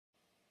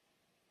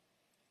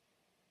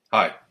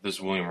Hi, this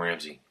is William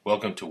Ramsey.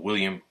 Welcome to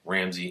William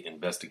Ramsey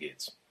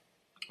Investigates.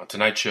 On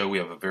tonight's show, we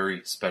have a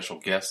very special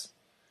guest.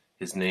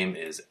 His name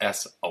is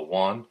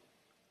Awan,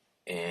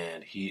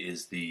 and he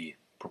is the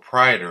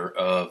proprietor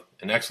of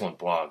an excellent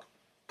blog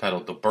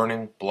titled The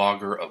Burning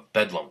Blogger of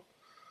Bedlam: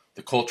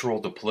 The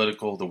Cultural, the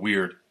Political, the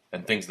Weird,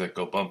 and Things That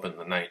Go Bump in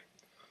the Night.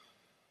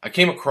 I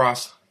came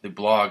across the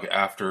blog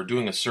after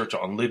doing a search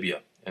on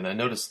Libya, and I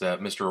noticed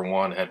that Mr.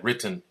 Awan had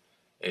written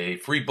a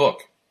free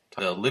book,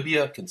 The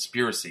Libya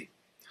Conspiracy,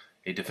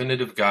 a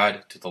definitive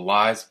guide to the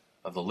lies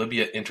of the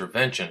Libya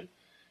intervention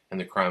and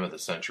the crime of the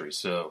century.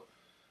 So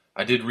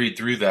I did read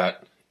through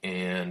that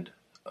and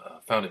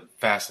found it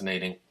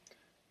fascinating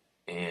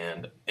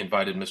and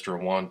invited Mr.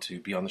 Awan to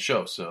be on the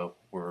show. So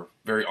we're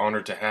very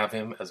honored to have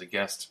him as a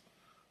guest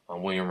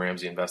on William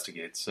Ramsey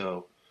Investigates.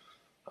 So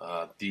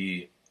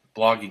the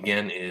blog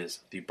again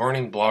is The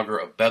Burning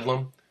Blogger of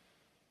Bedlam,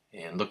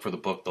 and look for the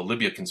book, The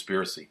Libya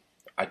Conspiracy.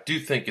 I do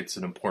think it's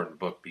an important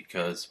book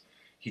because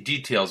he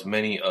details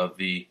many of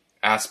the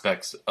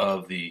aspects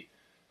of the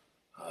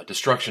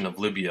destruction of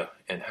Libya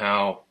and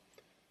how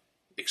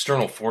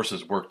external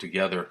forces work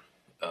together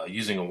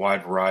using a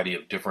wide variety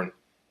of different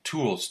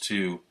tools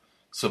to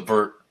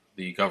subvert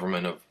the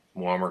government of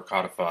Muammar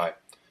Gaddafi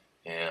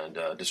and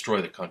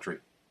destroy the country.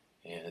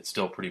 And it's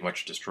still pretty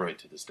much destroyed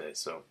to this day.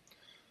 So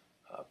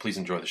please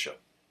enjoy the show.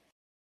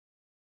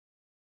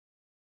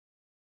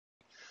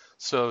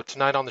 So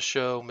tonight on the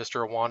show,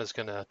 Mr. Awan is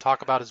going to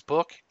talk about his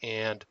book,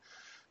 and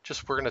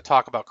we're going to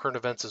talk about current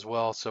events as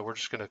well. So we're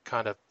just going to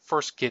kind of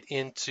first get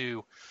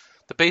into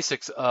the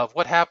basics of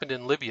what happened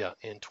in Libya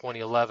in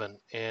 2011.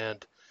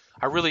 And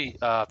I really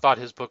thought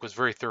his book was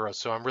very thorough.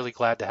 So I'm really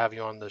glad to have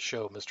you on the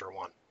show, Mr.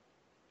 Awan.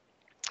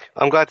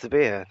 I'm glad to be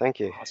here. Thank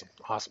you.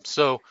 Awesome.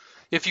 So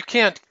if you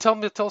can,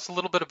 tell us a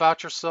little bit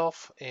about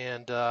yourself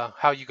and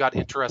how you got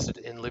interested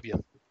in Libya.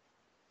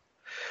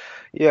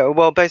 Yeah,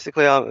 well,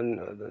 basically,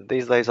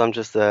 these days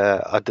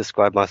I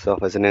describe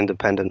myself as an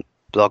independent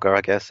blogger,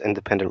 I guess,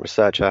 independent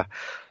researcher.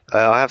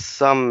 I have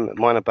some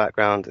minor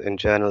background in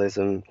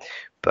journalism,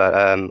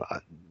 but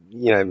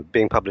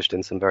being published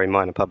in some very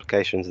minor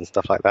publications and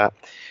stuff like that.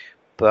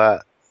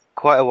 But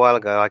quite a while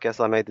ago, I guess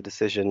I made the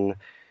decision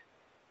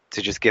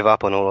to just give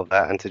up on all of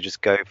that and to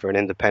just go for an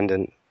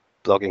independent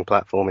blogging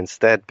platform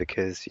instead,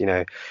 because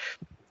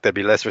there'd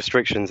be less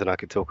restrictions and I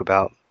could talk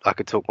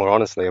more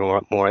honestly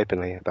and more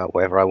openly about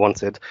whatever I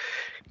wanted,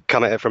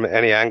 come at it from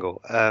any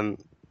angle.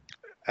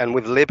 And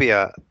with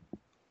Libya,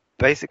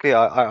 basically,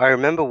 I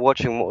remember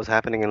watching what was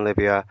happening in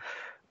Libya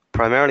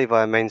primarily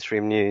via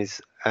mainstream news,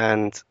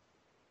 and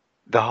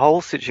the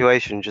whole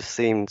situation just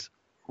seemed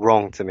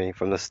wrong to me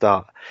from the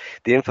start.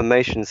 The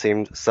information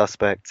seemed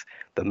suspect,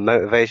 the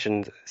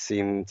motivation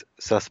seemed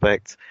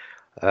suspect.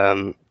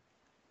 And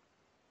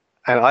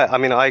I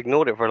mean, I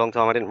ignored it for a long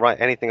time. I didn't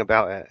write anything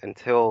about it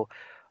until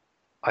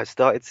I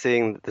started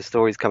seeing the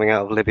stories coming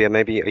out of Libya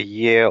maybe a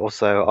year or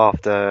so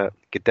after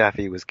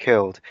Gaddafi was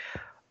killed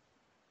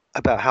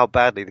about how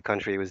badly the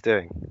country was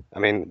doing. I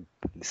mean,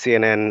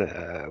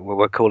 CNN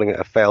were calling it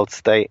a failed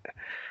state.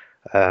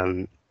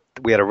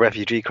 We had a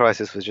refugee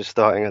crisis was just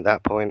starting at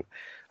that point.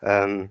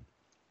 You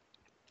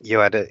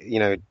had,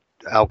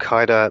 Al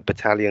Qaeda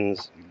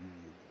battalions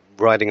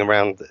riding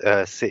around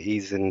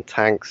cities in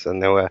tanks,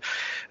 and there were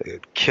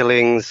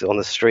killings on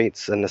the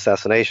streets and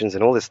assassinations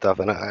and all this stuff.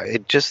 And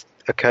it just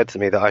occurred to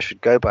me that I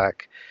should go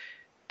back,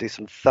 do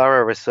some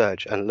thorough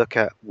research, and look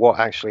at what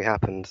actually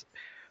happened,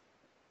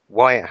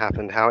 why it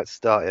happened, how it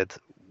started,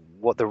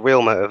 what the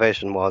real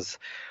motivation was,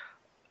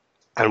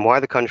 and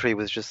why the country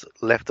was just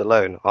left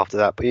alone after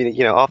that. But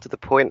after the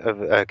point of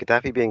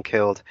Gaddafi being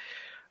killed,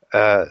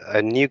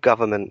 a new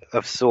government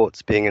of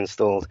sorts being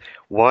installed,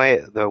 why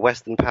the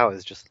Western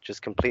powers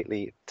just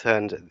completely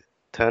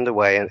turned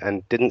away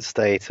and didn't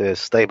stay to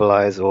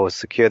stabilize or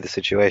secure the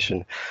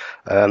situation.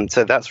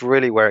 So that's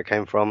really where it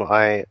came from.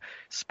 I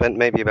spent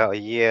maybe about a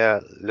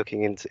year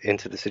looking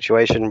into the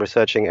situation,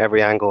 researching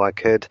every angle I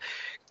could,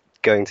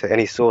 going to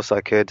any source I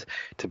could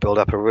to build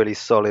up a really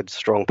solid,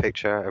 strong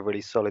picture, a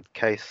really solid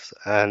case.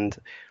 And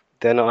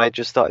then I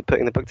just started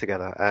putting the book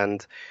together.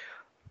 And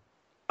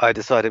I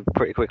decided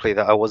pretty quickly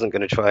that I wasn't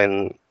going to try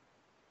and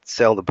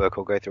sell the book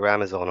or go through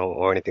Amazon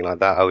or anything like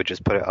that. I would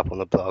just put it up on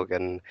the blog,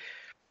 and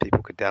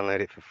people could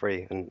download it for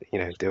free and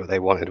do what they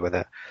wanted with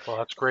it. Well,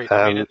 that's great.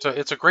 I mean,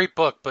 it's a great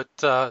book, but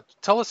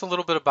tell us a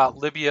little bit about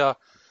Libya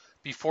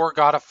before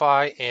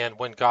Gaddafi and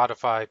when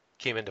Gaddafi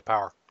came into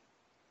power.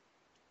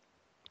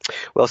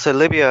 Well, so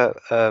Libya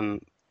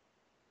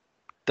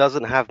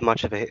didn't have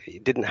much of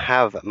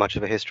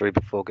a history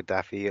before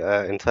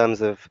Gaddafi in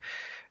terms of,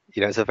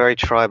 it's a very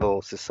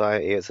tribal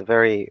society. It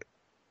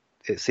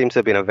seems to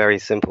have been a very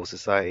simple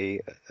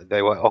society.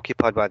 They were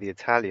occupied by the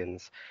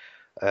Italians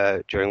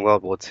during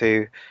World War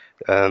II.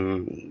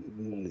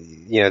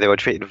 They were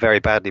treated very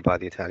badly by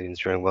the Italians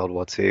during World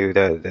War II.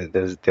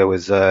 There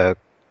was up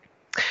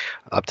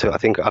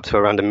to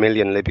around 1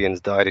 million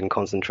Libyans died in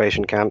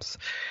concentration camps.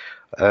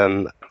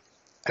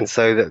 And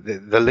so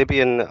the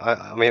Libyan,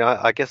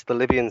 I guess the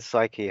Libyan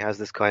psyche has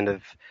this kind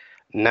of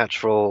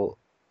natural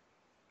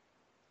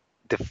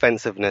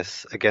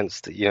defensiveness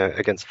against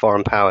against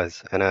foreign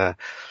powers, and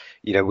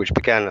which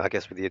began, I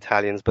guess, with the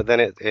Italians, but then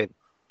it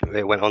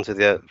went on to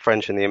the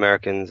French and the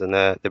Americans and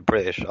the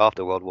British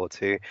after World War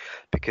II,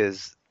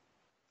 because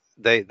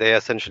they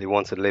essentially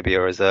wanted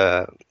Libya as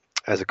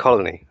a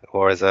colony,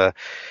 or as a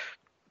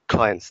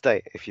client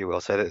state, if you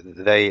will. So that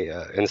they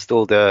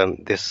installed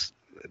this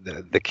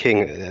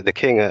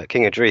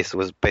King Idris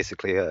was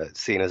basically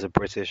seen as a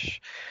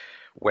British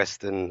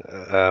Western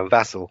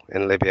vassal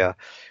in Libya,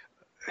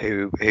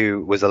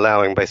 who was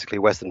allowing basically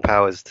Western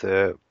powers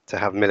to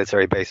have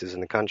military bases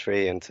in the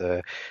country and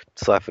to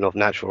siphon off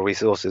natural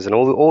resources and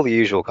all the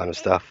usual kind of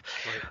stuff.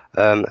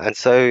 Right. And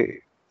so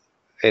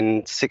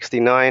in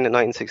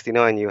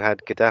 1969, you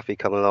had Gaddafi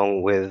come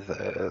along with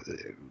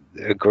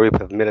a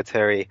group of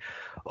military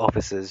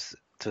officers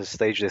to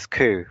stage this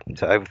coup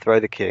to overthrow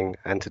the king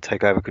and to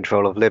take over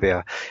control of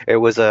Libya. It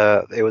was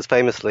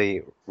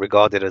famously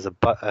regarded as a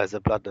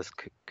bloodless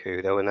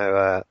coup. There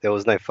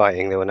was no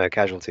fighting, there were no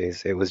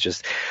casualties. It was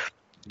just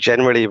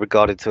generally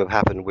regarded to have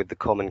happened with the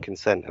common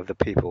consent of the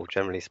people,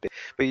 generally speaking.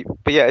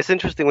 But yeah, it's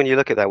interesting when you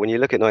look at that. When you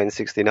look at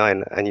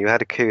 1969, and you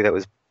had a coup that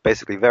was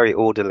basically very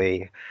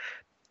orderly,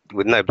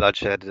 with no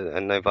bloodshed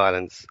and no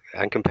violence,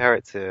 and compare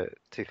it to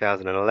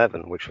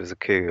 2011, which was a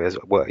coup as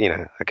well.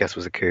 I guess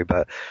was a coup,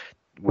 but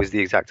was the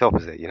exact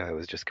opposite. It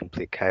was just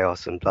complete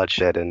chaos and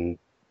bloodshed and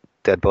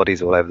dead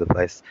bodies all over the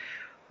place.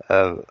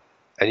 Um,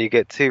 and you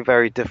get two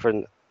very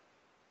different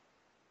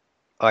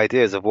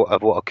ideas of what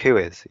a coup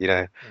is.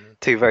 Mhm.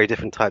 Two very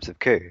different types of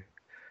coup.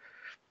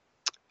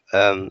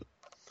 Um,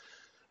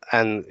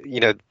 and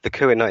the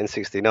coup in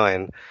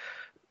 1969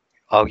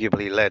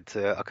 arguably led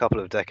to a couple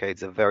of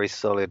decades of very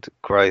solid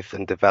growth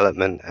and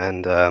development,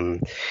 and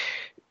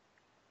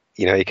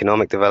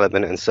economic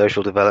development and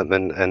social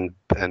development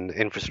and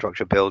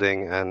infrastructure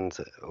building and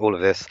all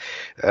of this.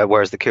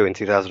 Whereas the coup in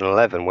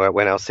 2011, where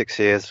we're now 6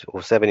 years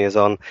or 7 years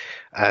on,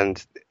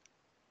 and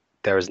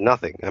there is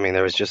nothing. I mean,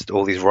 there is just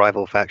all these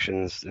rival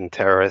factions and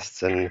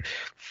terrorists and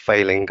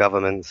failing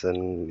governments,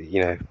 and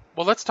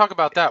Well, let's talk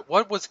about that.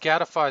 What was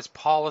Gaddafi's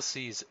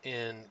policies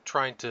in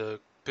trying to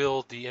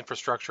build the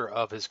infrastructure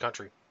of his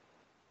country?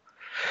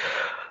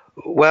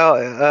 well,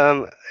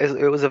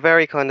 it was a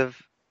very kind of.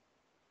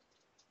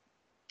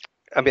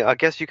 I mean, I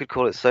guess you could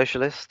call it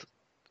socialist.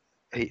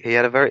 He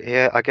had a very,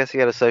 I guess he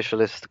had a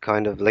socialist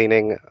kind of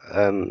leaning.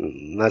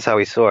 That's how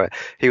he saw it.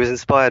 He was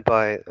inspired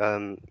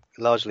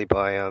largely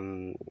by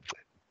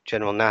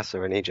General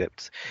Nasser in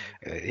Egypt.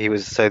 Mhm.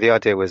 So the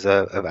idea was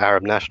of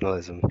Arab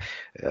nationalism,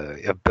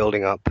 of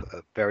building up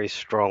a very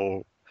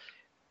strong,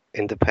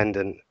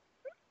 independent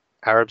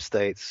Arab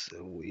states.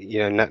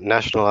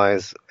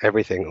 Nationalize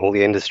everything, all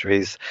the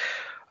industries.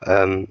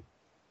 Um,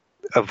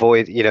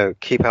 Avoid,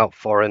 keep out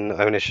foreign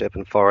ownership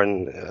and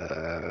foreign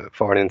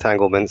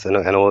entanglements and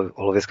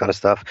all of this kind of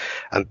stuff,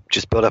 and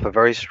just build up a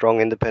very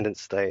strong independent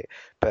state.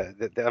 But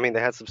I mean,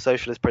 they had some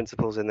socialist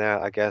principles in there,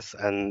 I guess,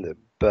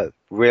 but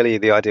really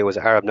the idea was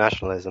Arab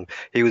nationalism.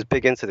 He was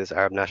big into this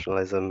Arab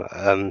nationalism,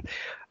 and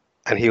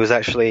he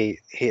actually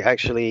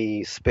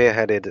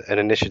spearheaded an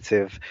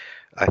initiative,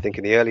 I think,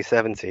 in the early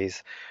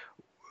 70s,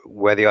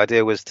 where the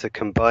idea was to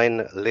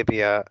combine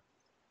Libya,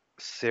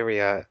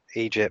 Syria,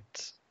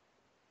 Egypt,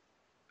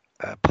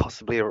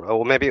 possibly,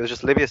 or maybe it was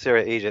just Libya,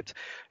 Syria, Egypt,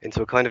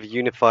 into a kind of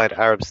unified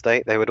Arab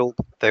state. They would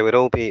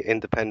all be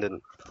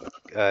independent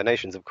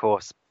nations, of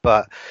course,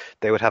 but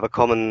they would have a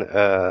common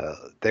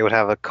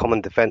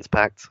defense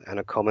pact and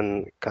a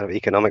common kind of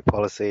economic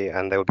policy,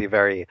 and they would be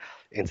very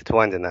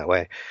intertwined in that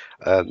way.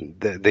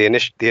 The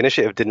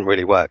initiative didn't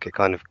really work. It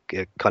kind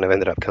of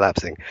ended up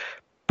collapsing.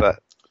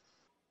 But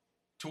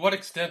To what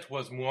extent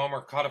was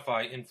Muammar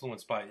Gaddafi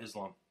influenced by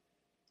Islam?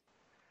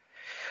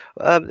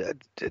 um,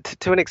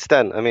 to an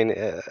extent, I mean.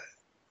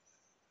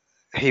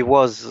 He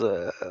was,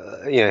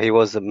 he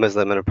was a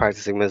Muslim and a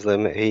practicing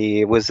Muslim.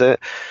 He was to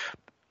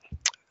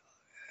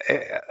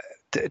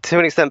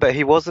an extent, but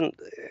he wasn't.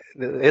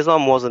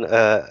 Islam wasn't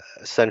a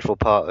central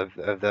part of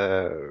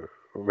the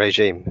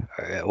regime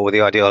or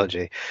the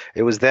ideology.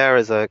 It was there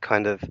as a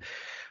kind of,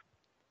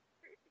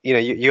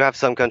 you have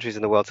some countries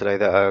in the world today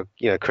that are,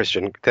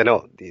 Christian. They're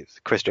not these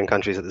Christian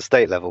countries at the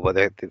state level,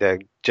 but they're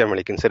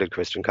generally considered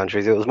Christian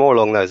countries. It was more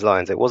along those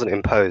lines. It wasn't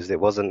imposed. It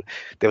wasn't.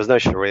 There was no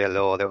Sharia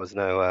law. There was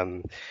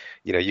no,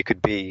 you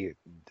could be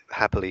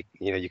happily,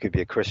 you could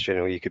be a Christian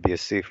or you could be a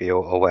Sufi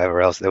or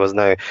whatever else. There was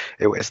no.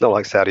 It's not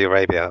like Saudi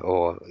Arabia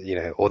or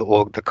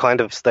or the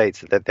kind of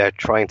states that they're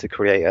trying to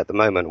create at the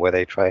moment, where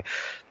they try,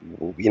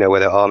 where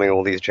they're arming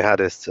all these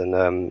jihadists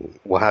and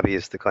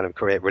Wahhabis to kind of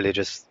create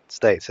religious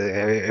states.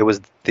 It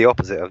was the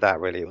opposite of that,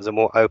 really. It was a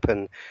more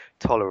open,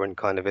 tolerant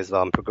kind of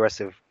Islam,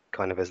 progressive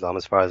kind of Islam,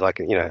 as far as I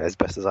can, as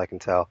best as I can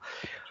tell.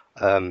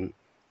 Um,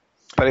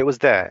 but it was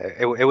there.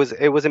 It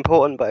was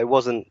important, but it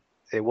wasn't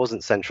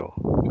central.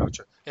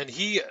 Gotcha. And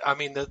I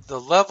mean, the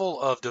level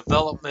of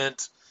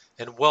development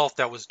and wealth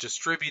that was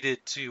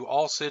distributed to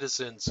all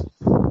citizens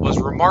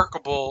was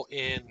remarkable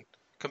in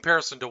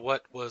comparison to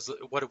what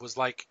it was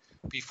like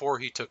before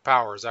he took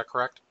power. Is that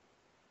correct?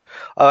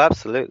 Oh,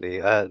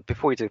 absolutely.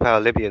 Before he took power,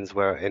 Libyans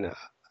were in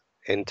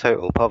in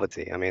total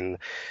poverty. I mean,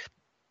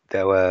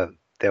 there were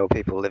there were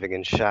people living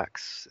in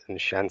shacks and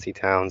shanty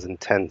towns and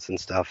tents and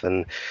stuff,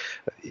 and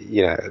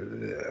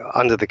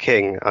under the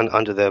king,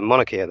 under the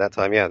monarchy at that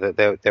time, yeah,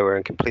 they were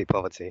in complete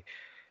poverty.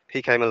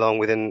 He came along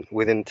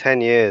within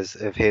 10 years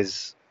of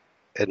his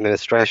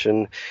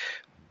administration.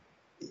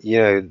 You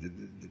know,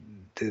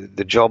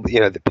 the job,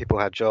 the people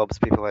had jobs,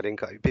 people had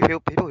income.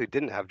 People who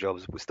didn't have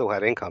jobs still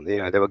had income.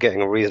 They were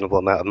getting a reasonable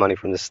amount of money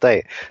from the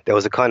state. There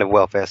was a kind of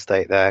welfare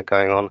state there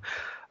going on.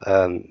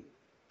 Um,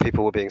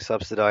 People were being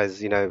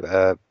subsidized,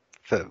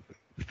 for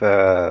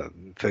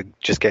for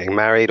just getting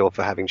married or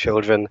for having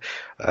children.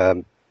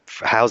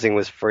 Housing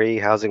was free.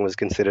 Housing was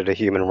considered a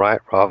human right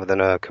rather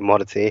than a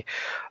commodity.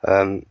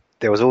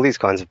 There was all these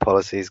kinds of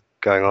policies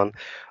going on,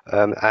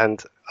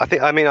 and I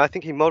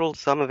think he modeled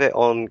some of it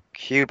on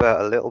Cuba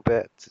a little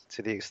bit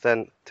to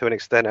an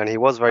extent, and he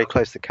was very Okay.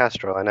 close to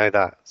Castro. I know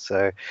that. So,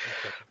 Okay.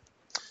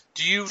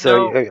 Do you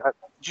so know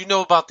do you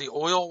know about the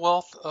oil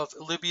wealth of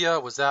Libya?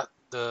 Was that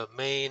the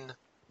main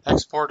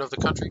export of the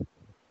country?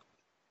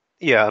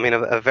 yeah, I mean,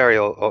 a very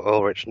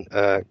oil-rich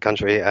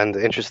country, and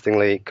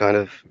interestingly, kind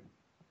of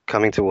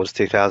coming towards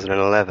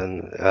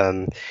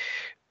 2011,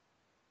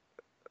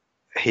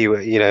 he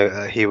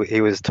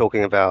was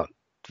talking about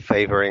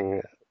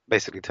favoring,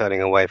 basically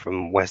turning away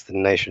from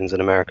Western nations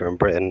in America and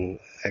Britain,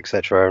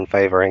 etc., and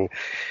favoring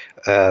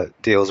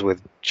deals with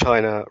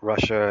China,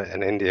 Russia,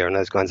 and India, and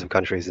those kinds of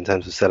countries in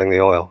terms of selling the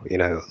oil.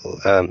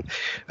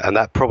 And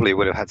that probably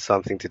would have had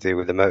something to do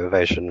with the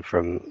motivation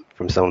from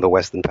some of the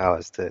Western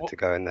powers to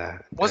go in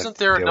there Wasn't to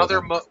there deal with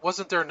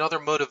another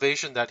them.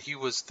 motivation that he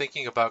was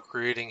thinking about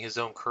creating his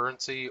own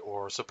currency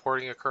or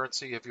supporting a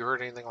currency? Have you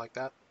heard anything like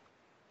that?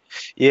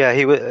 Yeah,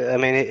 he was. I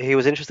mean, he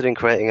was interested in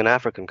creating an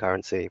African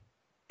currency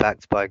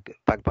backed by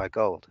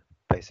gold,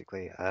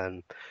 basically.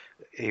 And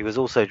he was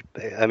also,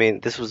 I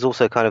mean, this was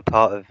also kind of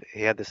part of.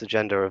 He had this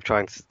agenda of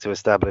trying to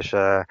establish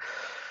an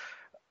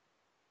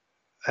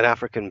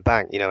African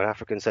bank, an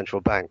African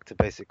central bank, to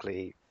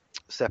basically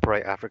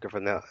separate Africa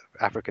from the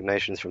African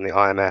nations from the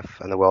IMF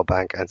and the World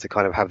Bank, and to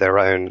kind of have their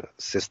own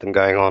system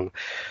going on,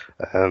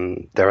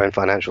 their own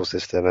financial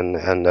system,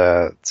 and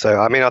so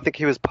I mean I think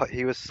he was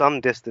some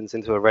distance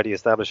into already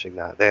establishing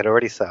that. They had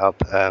already set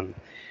up.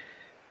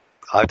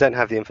 I don't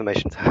have the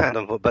information to hand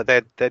on, but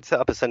they'd set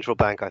up a central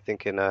bank, I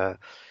think, in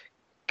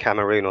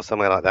Cameroon or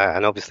somewhere like that,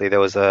 and obviously there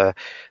was a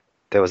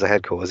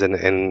headquarters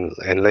in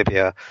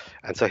Libya,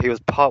 and so he was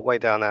part way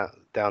down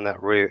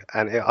that route.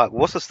 And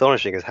what's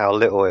astonishing is how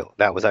little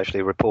that was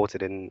actually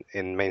reported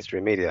in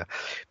mainstream media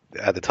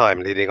at the time,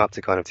 leading up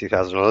to kind of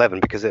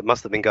 2011, because it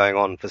must have been going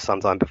on for some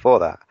time before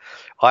that.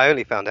 I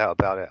only found out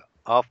about it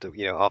after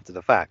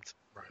the fact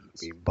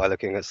Right. by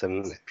looking at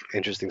some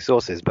interesting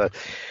sources. But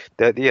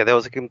there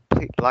was a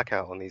complete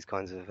blackout on these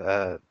kinds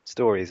of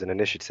stories and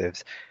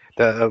initiatives.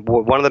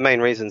 One of the main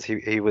reasons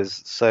he was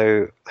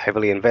so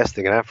heavily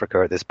investing in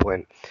Africa at this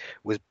point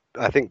was,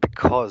 I think,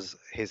 because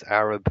his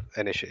Arab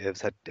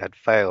initiatives had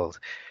failed,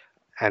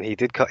 and he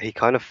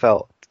kind of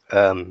felt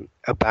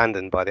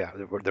abandoned by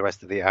the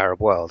rest of the Arab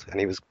world, and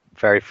he was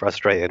very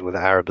frustrated with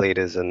Arab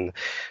leaders and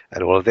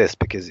all of this,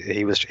 because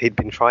he'd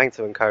been trying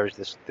to encourage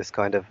this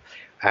kind of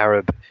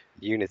Arab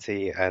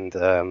unity and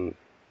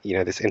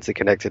this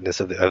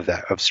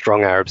interconnectedness of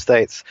strong Arab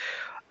states,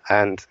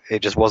 and it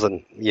just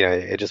wasn't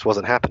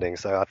happening.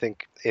 So I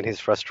think in his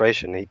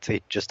frustration,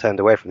 he just turned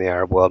away from the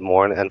Arab world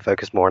more and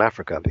focused more on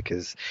Africa,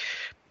 because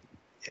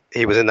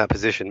he was in that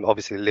position.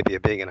 Obviously, Libya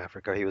being in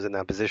Africa, he was in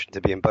that position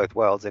to be in both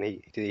worlds, and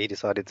he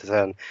decided to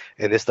turn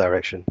in this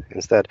direction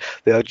instead.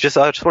 I just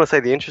want to say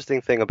the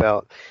interesting thing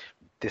about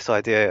this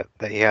idea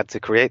that he had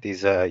to create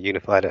these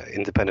unified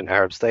independent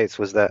Arab states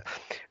was that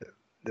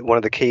one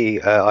of the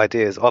key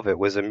ideas of it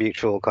was a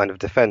mutual kind of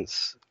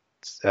defense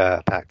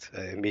pact,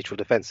 a mutual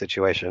defense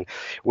situation,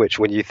 which,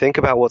 when you think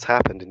about what's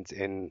happened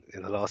in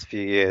the last few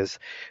years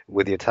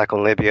with the attack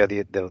on Libya,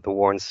 the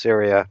war in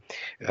Syria,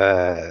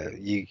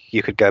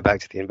 you could go back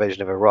to the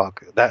invasion of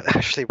Iraq. That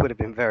actually would have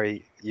been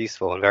very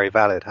useful and very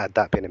valid had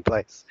that been in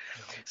place.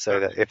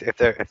 So that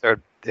Exactly.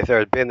 if there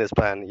had been this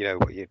plan,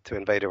 to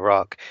invade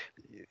Iraq,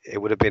 it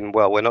would have been,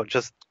 well, we're not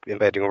just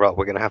invading Iraq,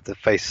 we're going to have to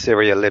face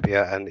Syria,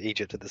 Libya, and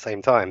Egypt at the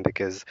same time,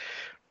 because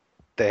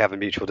they have a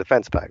mutual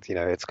defense pact.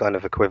 It's kind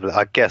of equivalent,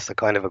 I guess, a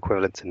kind of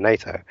equivalent to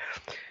NATO.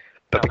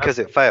 But Yeah, because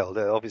it failed,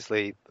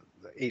 obviously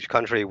each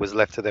country was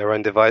left to their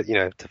own device,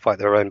 to fight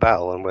their own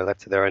battle, and we're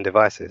left to their own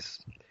devices.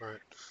 right.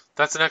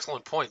 That's an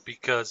excellent point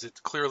because it's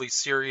clearly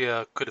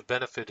Syria could have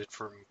benefited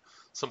from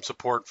some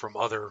support from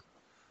other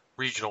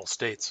regional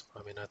states.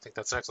 I mean, I think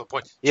that's an excellent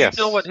point. Do you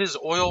know what Yes.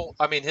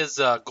 his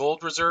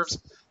gold reserves?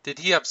 Did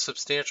he have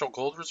substantial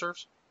gold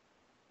reserves?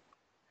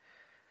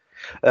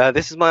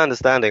 This is my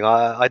understanding.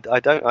 I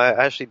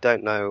actually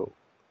don't know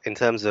in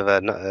terms of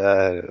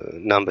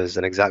numbers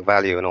and exact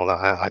value and all that.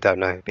 I don't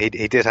know. He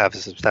did have a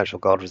substantial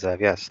gold reserve,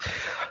 yes.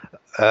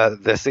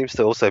 There seems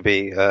to also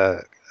be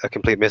a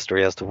complete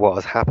mystery as to what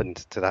has happened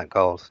to that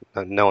gold.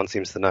 No one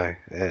seems to know.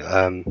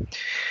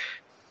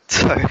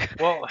 So,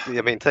 Well,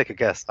 I mean, take a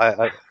guess.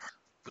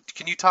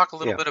 can you talk a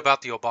little Yeah. bit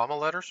about the Obama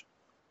letters?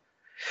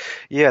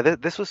 Yeah,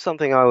 this was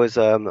something I was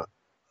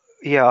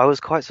yeah, I was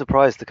quite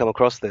surprised to come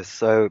across this.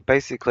 So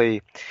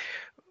basically,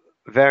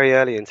 very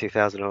early in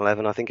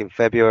 2011, I think in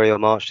February or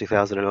March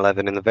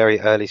 2011, in the very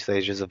early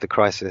stages of the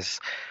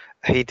crisis,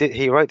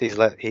 he wrote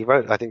he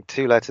wrote, I think,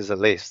 two letters at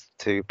least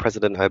to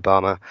President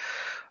Obama,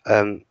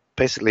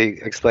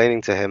 basically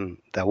explaining to him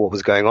that what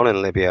was going on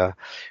in Libya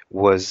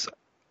was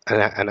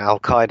an Al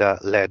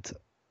Qaeda led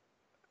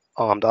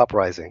armed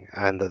uprising,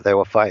 and that they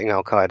were fighting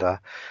Al Qaeda.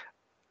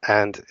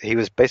 And he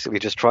was basically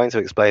just trying to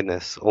explain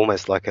this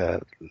almost like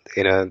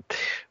in a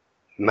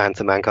man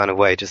to man kind of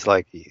way, just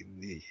like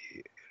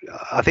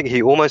I think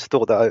he almost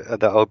thought that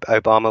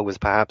Obama was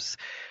perhaps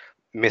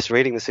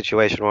misreading the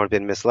situation or had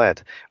been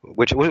misled,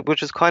 which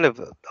is kind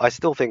of, I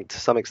still think to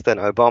some extent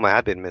Obama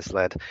had been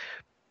misled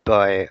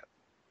by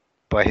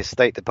his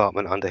State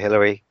Department under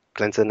Hillary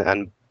Clinton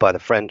and by the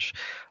French,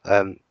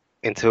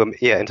 into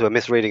a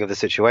misreading of the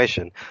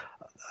situation.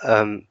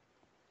 Um,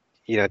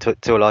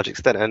 to a large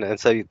extent, and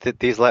so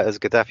these letters,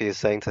 Gaddafi is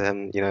saying to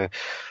him,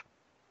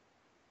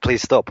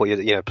 please stop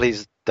what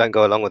please don't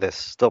go along with this.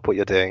 Stop what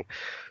you're doing.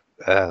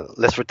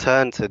 Let's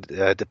return to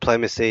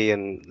diplomacy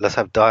and let's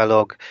have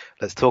dialogue.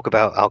 Let's talk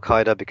about Al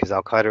Qaeda because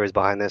Al Qaeda is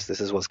behind this. This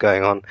is what's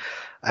going on.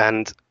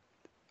 And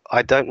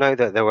I don't know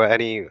that there were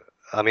any.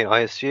 I mean, I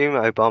assume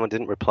Obama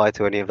didn't reply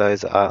to any of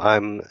those.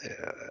 I'm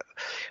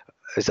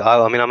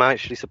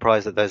actually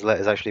surprised that those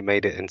letters actually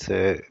made it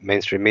into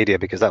mainstream media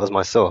because that was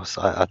my source.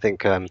 I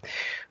think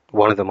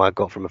one of them I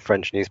got from a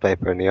French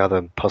newspaper and the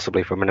other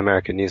possibly from an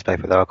American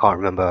newspaper, though I can't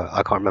remember.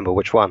 I can't remember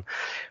which one.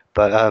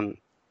 But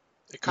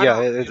It kind yeah,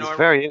 of, it's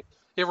very.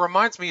 it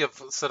reminds me of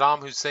Saddam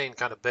Hussein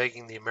kind of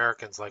begging the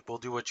Americans, like, we'll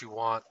do what you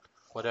want,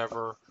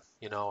 whatever,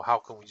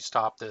 how can we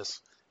stop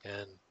this?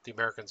 And the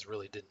Americans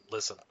really didn't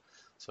listen.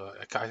 So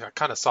I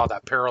kind of saw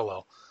that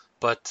parallel.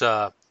 But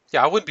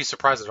yeah, I wouldn't be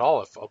surprised at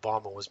all if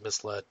Obama was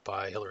misled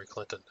by Hillary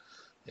Clinton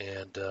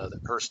and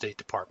her State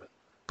Department.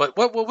 But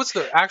what was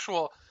the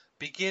actual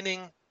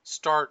beginning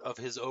start of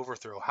his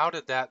overthrow? How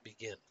did that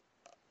begin?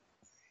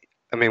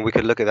 I mean, we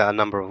could look at that a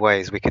number of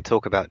ways. We could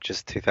talk about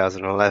just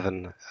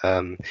 2011,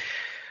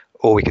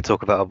 or we could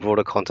talk about a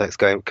broader context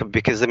going,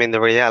 because I mean,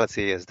 the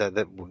reality is that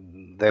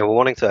they were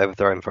wanting to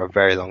overthrow him for a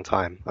very long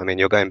time. I mean,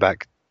 you're going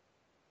back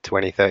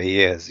 20, 30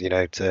 years,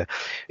 to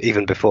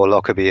even before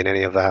Lockerbie and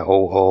any of that,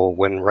 or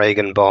when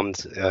Reagan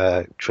bombed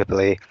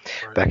Tripoli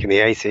Right. back in the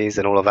 80s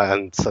and all of that,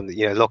 and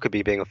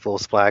Lockerbie being a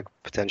false flag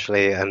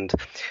potentially, and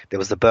there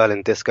was the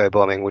Berlin disco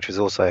bombing, which was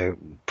also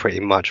pretty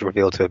much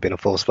revealed to have been a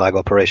false flag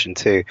operation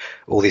too.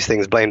 All these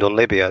things blamed on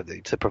Libya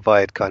to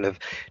provide kind of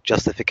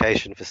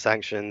justification for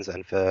sanctions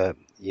and for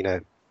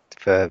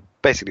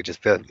basically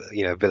just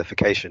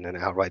vilification and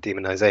outright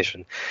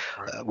demonization.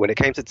 Right. When it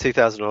came to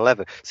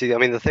 2011, see, I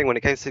mean, the thing when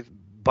it came to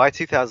by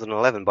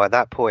 2011, by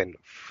that point,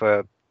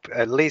 for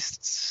at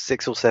least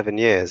 6 or 7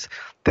 years,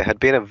 there had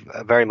been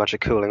a very much a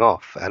cooling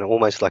off and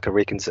almost like or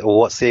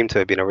what seemed to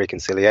have been a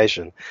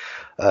reconciliation.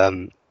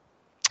 Um,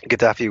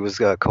 Gaddafi was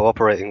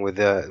cooperating with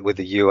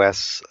the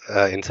US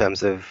in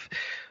terms of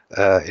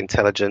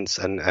intelligence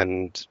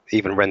and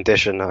even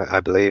rendition, I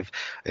believe,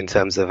 in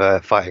terms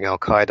of fighting Al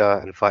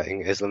Qaeda and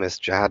fighting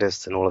Islamist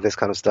jihadists and all of this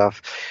kind of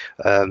stuff.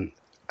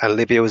 And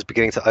Libya was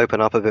beginning to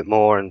open up a bit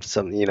more, and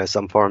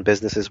some foreign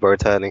businesses were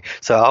returning.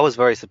 So I was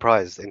very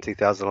surprised in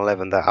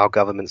 2011 that our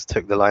governments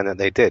took the line that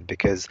they did,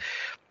 because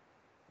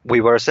we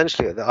were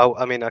essentially,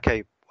 I mean,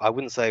 okay, I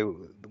wouldn't say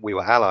we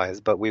were allies,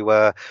 but we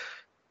were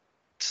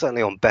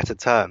certainly on better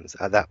terms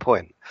at that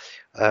point.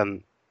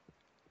 Um,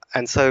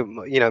 and so,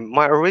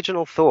 my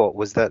original thought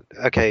was that,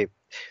 okay,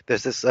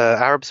 there's this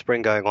Arab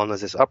Spring going on, there's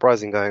this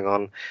uprising going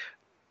on.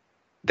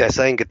 They're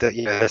saying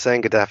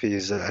Gaddafi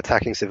is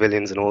attacking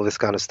civilians and all this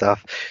kind of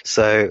stuff.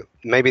 So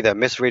maybe they're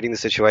misreading the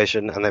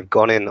situation and they've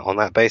gone in on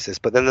that basis.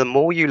 But then the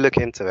more you look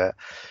into it,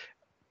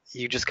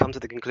 you just come to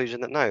the conclusion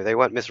that no, they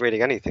weren't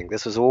misreading anything.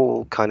 This was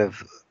all kind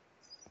of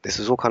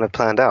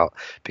planned out,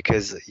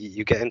 because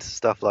you get into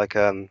stuff like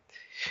I mean,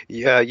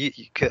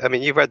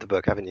 you've read the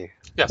book, haven't you?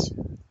 Yes.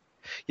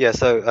 Yeah.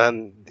 So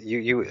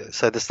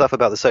so the stuff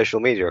about the social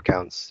media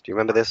accounts. Do you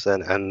remember Right. this?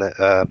 And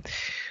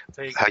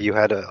They, how you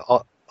had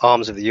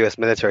arms of the U.S.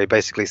 military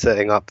basically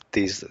setting up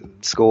these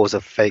scores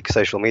of fake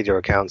social media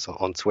accounts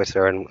on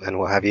Twitter and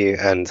what have you,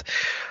 and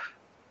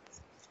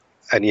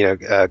and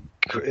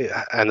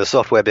the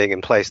software being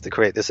in place to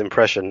create this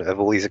impression of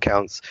all these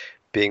accounts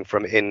being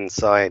from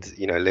inside,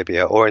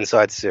 Libya or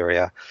inside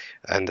Syria,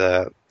 and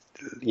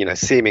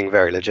seeming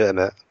very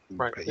legitimate,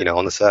 right.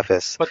 on the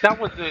surface. But that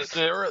was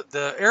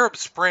the Arab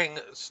Spring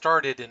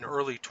started in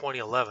early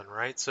 2011,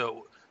 right?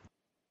 So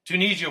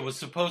Tunisia was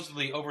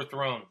supposedly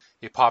overthrown.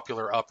 a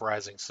popular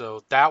uprising.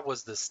 So that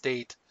was the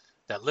state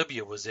that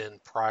Libya was in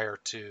prior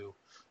to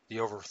the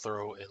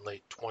overthrow in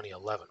late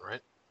 2011,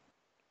 right?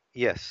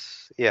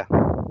 Yes. Yeah.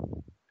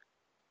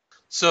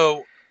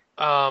 So,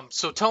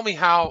 so tell me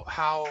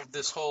how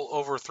this whole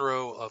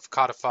overthrow of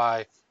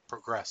Codify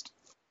progressed.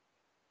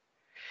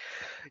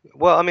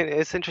 Well, I mean,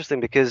 it's interesting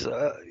because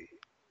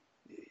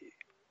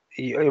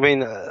I mean,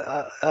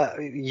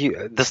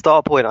 the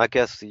start point, I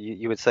guess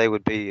you would say,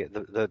 would be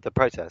the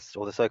protests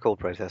or the so-called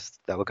protests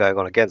that were going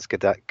on against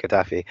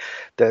Gaddafi.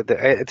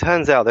 It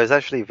turns out there's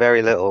actually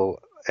very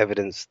little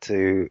evidence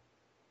to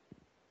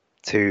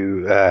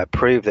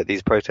prove that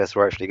these protests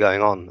were actually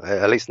going on,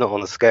 at least not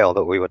on the scale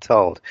that we were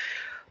told.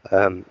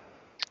 Um,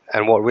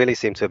 and what really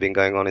seemed to have been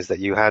going on is that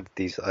you had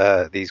these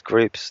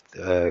groups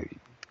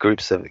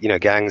of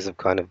gangs of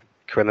kind of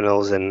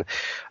criminals and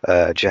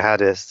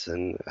jihadists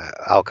and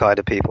Al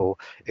Qaeda people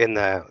in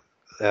there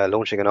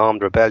launching an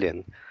armed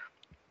rebellion,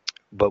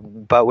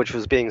 but which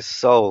was being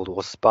sold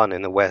or spun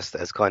in the West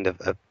as kind of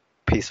a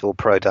peaceful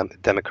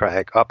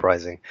pro-democratic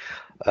uprising.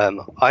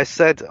 I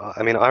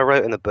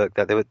wrote in the book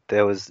that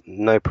there was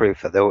no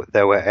proof that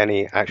there were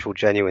any actual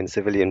genuine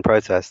civilian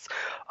protests.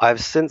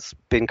 I've since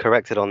been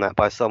corrected on that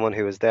by someone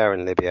who was there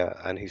in Libya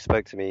and who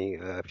spoke to me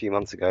a few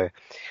months ago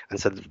and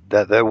said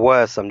that there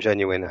were some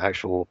genuine,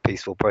 actual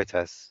peaceful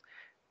protests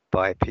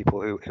by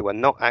people who were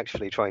not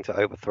actually trying to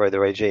overthrow the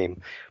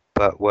regime,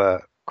 but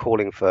were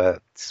calling for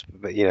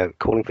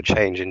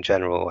change in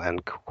general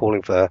and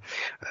calling for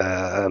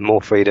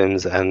more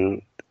freedoms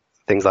and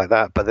things like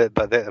that.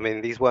 I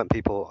mean, these weren't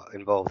people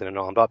involved in an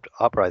armed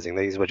uprising.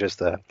 These were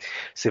just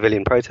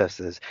civilian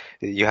protesters.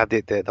 You had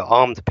the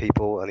armed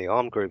people and the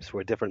armed groups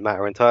were a different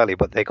matter entirely,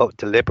 but they got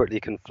deliberately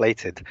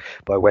conflated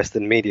by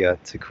Western media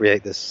to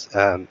create this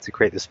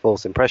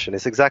false impression.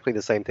 It's exactly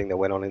the same thing that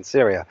went on in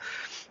Syria,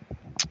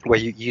 where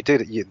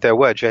there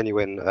were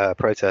genuine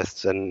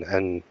protests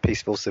and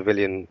peaceful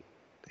civilian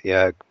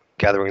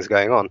gatherings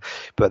going on,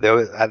 but there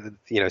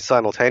were,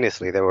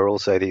 simultaneously there were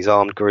also these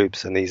armed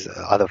groups and these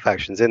other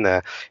factions in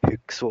there who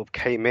sort of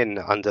came in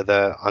under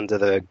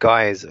the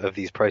guise of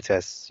these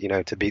protests,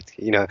 to be,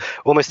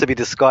 almost to be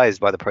disguised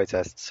by the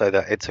protests, so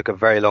that it took a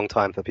very long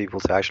time for people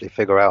to actually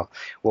figure out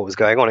what was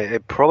going on.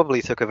 It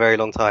probably took a very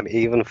long time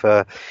even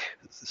for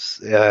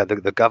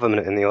the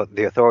government and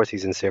the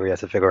authorities in Syria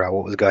to figure out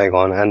what was going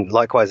on, and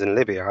likewise in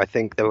Libya. I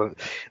think the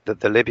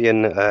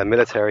Libyan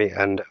military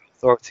and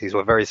authorities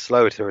were very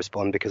slow to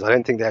respond because I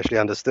don't think they actually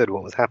understood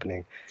what was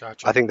happening.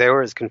 Gotcha. I think they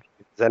were as confused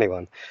as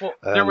anyone. Well,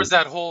 there was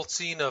that whole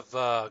scene of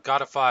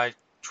Gaddafi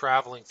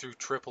traveling through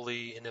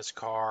Tripoli in his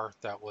car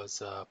that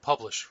was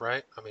published,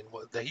 right? I mean,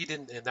 that he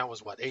didn't, and that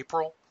was what,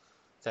 April,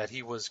 that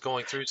he was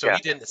going through. So Yeah,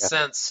 he didn't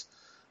sense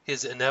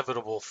his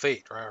inevitable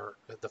fate, right? Or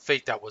the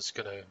fate that was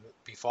going to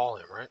befall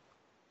him, right?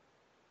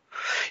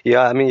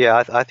 yeah. I mean,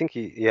 I think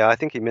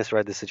he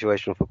misread the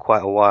situation for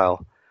quite a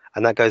while,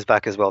 and that goes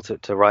back as well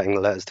to writing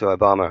the letters to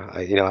Obama.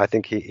 I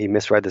think he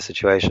misread the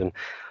situation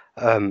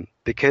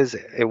because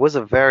it was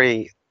a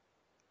very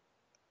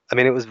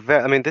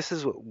this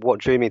is what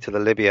drew me to the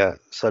Libya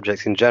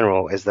subject in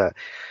general, is that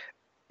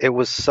it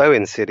was so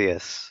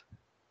insidious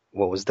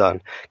what was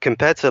done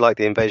compared to like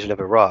the invasion of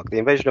Iraq. The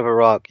invasion of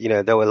Iraq,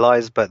 there were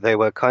lies, but they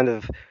were kind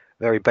of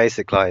very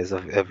basic lies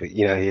of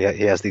he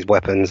has these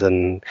weapons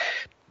and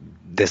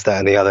this, that,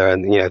 and the other,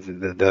 and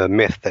the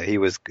myth that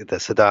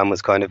Saddam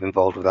was kind of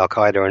involved with Al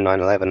Qaeda and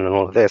 9/11 and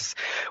all of this.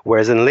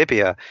 Whereas in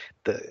Libya,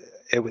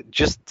 it would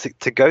just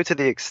to go to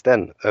the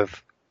extent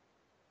of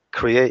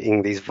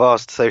creating these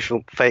vast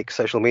fake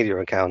social media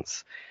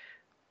accounts,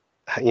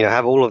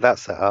 have all of that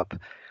set up,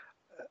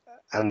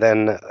 and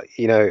then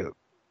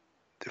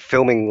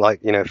filming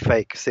like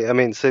fake. See, I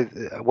mean, so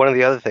one of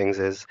the other things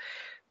is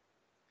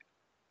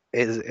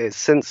it's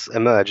since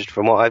emerged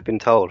from what I've been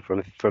told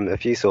from a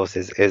few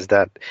sources is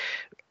that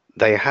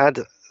they had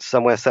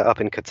somewhere set up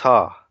in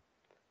Qatar,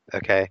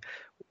 okay,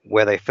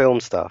 where they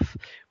filmed stuff,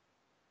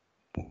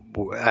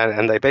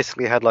 and they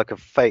basically had like a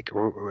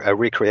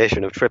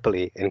recreation of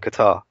Tripoli in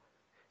Qatar,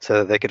 so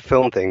that they could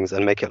film things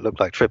and make it look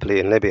like Tripoli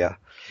in Libya,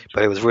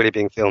 but it was really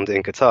being filmed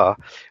in Qatar,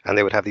 and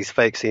they would have these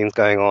fake scenes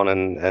going on,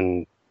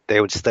 and they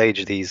would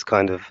stage these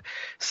kind of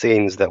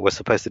scenes that were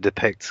supposed to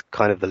depict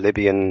kind of the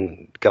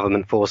Libyan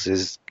government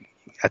forces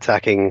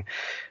attacking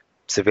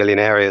civilian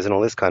areas and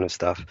all this kind of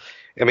stuff.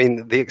 I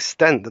mean, the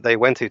extent that they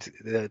went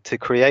to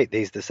create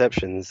these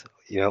deceptions,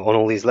 on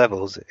all these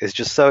levels, is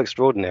just so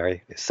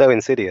extraordinary. It's so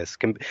insidious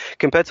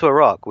compared to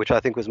Iraq, which I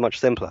think was much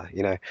simpler.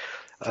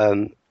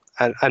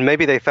 And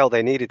maybe they felt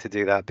they needed to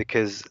do that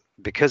because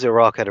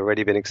Iraq had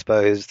already been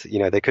exposed.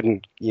 They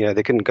couldn't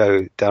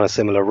go down a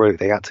similar route.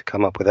 They had to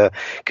come up with a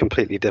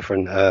completely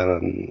different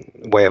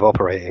way of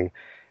operating,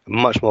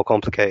 much more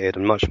complicated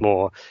and much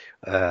more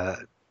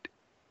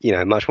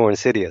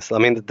insidious. I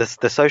mean,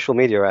 the social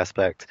media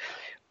aspect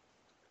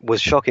was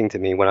shocking to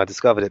me when I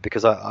discovered it,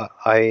 because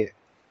it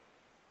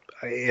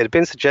had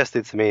been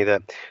suggested to me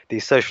that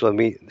these social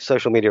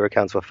media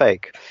accounts were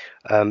fake.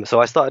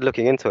 So I started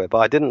looking into it, but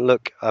I didn't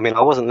look. I mean,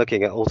 I wasn't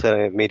looking at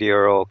alternative media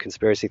or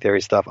conspiracy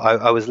theory stuff.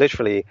 I was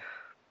literally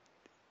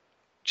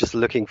just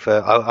looking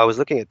for. I was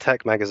looking at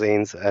tech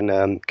magazines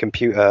and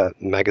computer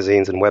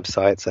magazines and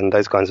websites and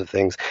those kinds of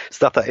things,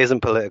 stuff that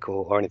isn't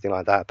political or anything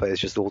like that, but it's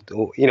just all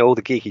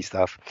the geeky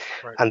stuff.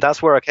 Right. And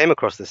that's where I came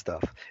across this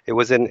stuff. It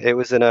was in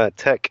a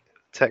tech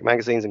tech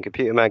magazines and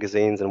computer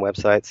magazines and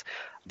websites.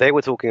 They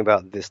were talking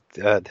about this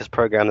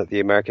program that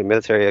the American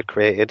military had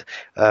created,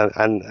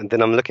 and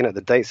then I'm looking at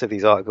the dates of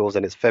these articles,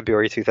 and it's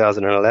February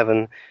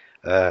 2011.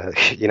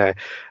 You know,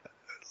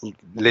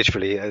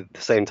 literally at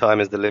the same time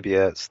as the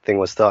Libya thing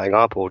was starting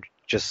up, or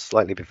just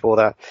slightly before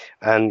that,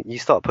 and you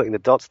start putting the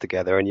dots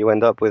together, and you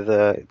end up with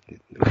a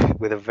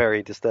with a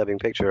very disturbing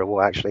picture of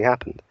what actually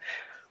happened.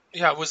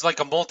 Yeah, it was like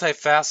a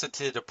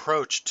multifaceted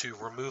approach to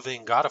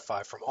removing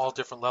Godify from all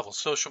different levels: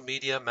 social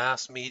media,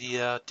 mass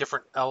media,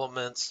 different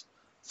elements,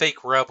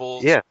 fake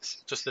rebels,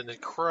 Yes. just an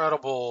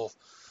incredible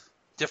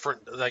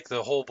different, like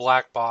the whole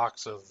black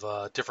box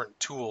of different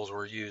tools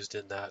were used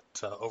in that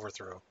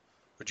overthrow.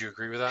 Would you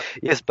agree with that?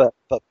 Yes, but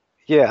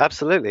yeah,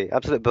 absolutely,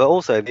 absolutely. But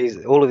also,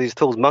 these all of these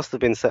tools must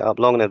have been set up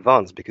long in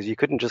advance, because you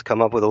couldn't just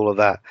come up with all of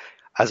that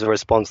as a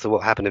response to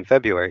what happened in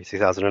February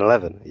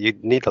 2011.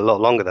 You'd need a lot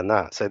longer than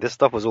that. So this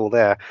stuff was all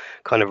there,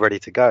 kind of ready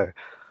to go.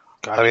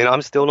 I Gotcha. mean,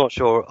 I'm still not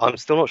sure. I'm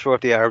still not sure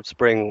if the Arab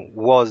Spring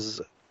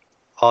was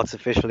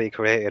artificially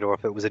created or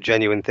if it was a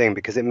genuine thing,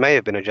 because it may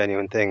have been a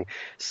genuine thing,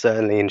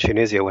 certainly in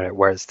Tunisia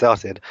where it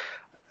started,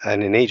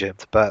 and in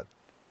Egypt. But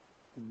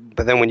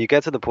then when you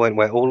get to the point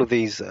where all of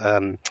these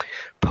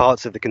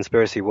parts of the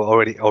conspiracy were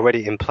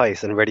already in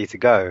place and ready to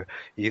go,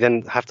 you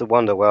then have to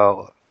wonder,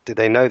 well, did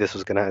they know this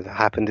was going to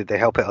happen? Did they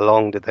help it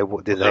along? Did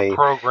Was it a they?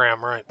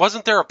 program, right?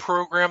 Wasn't there a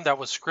program that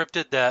was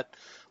scripted that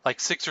like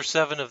 6 or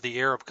 7 of the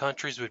Arab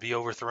countries would be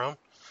overthrown?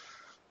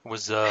 It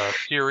was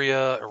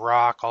Syria,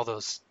 Iraq, all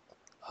those,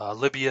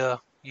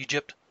 Libya,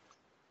 Egypt.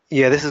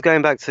 Yeah, this is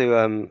going back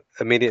to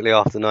immediately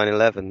after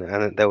 9/11,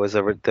 and there was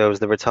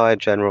the retired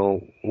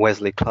General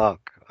Wesley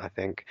Clark, I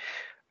think,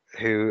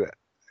 who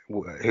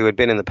who had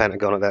been in the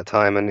Pentagon at that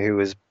time and who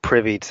was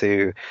privy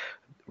to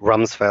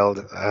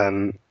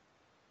Rumsfeld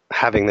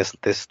having this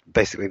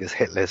basically this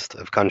hit list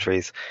of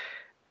countries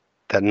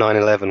that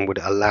 9/11 would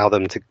allow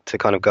them to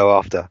kind of go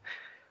after.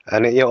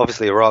 And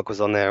obviously Iraq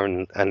was on there,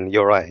 and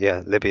you're right,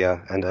 yeah,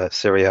 Libya and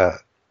Syria,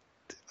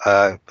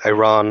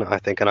 Iran, I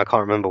think, and I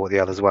can't remember what the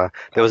others were.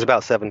 There was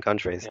about 7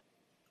 countries.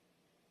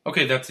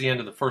 Okay, that's the end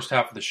of the first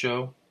half of the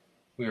show.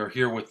 We are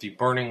here with the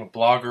burning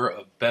blogger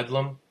of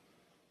Bedlam,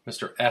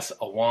 Mr. S.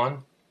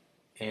 Awan,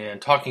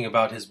 and talking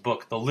about his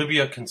book, The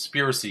Libya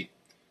Conspiracy,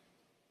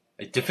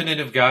 a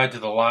definitive guide to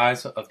the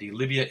lies of the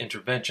Libya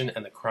intervention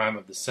and the crime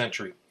of the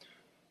century,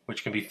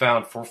 which can be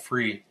found for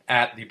free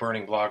at the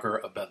burning blogger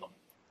of Bedlam.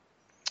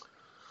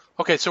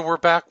 Okay, so we're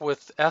back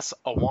with S.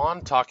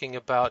 Awan talking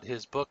about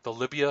his book, The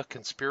Libya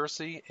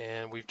Conspiracy,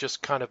 and we've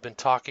just kind of been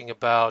talking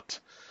about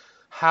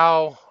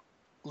how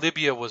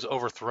Libya was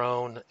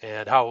overthrown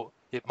and how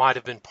it might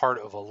have been part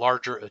of a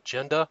larger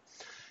agenda,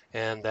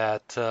 and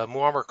that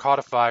Muammar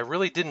Gaddafi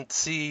really didn't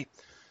see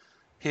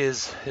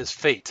his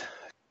fate.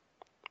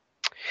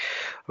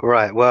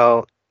 Right.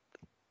 Well,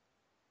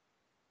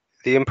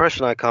 the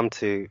impression I come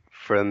to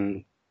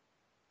from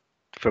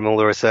all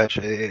the research,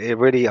 it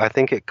really, I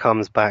think it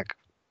comes back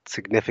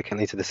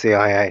significantly to the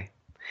CIA.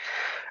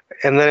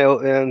 And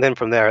then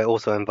from there, it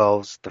also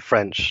involves the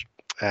French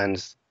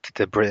and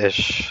the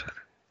British,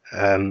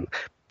 um,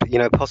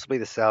 possibly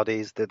the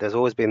Saudis. There's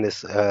always been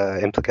this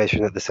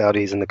implication that the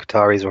Saudis and the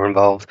Qataris were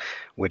involved,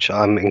 which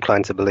I'm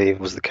inclined to believe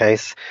was the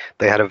case.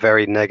 They had a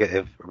very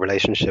negative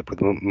relationship with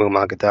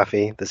Muammar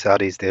Gaddafi. The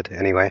Saudis did,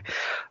 anyway.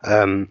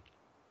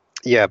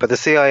 Yeah, but the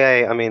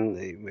CIA, I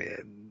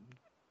mean,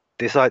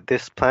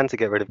 this plan to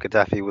get rid of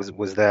Gaddafi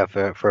was there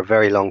for a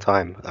very long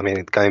time. I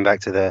mean, going back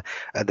to the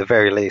at the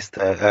very least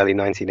early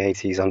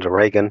 1980s under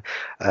Reagan.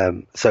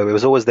 So it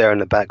was always there in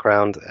the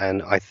background.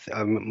 And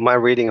my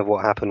reading of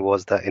what happened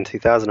was that in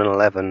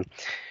 2011,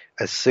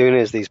 as soon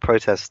as these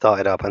protests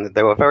started up, and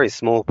they were very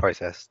small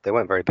protests, they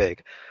weren't very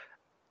big.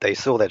 They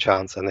saw their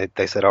chance and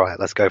they said, "All right,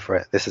 let's go for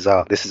it. This is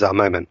our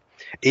moment."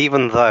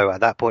 Even though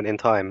at that point in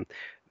time,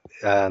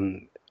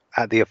 um,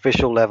 at the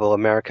official level,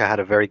 America had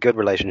a very good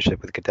relationship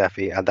with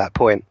Gaddafi at that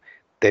point.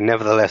 They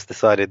nevertheless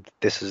decided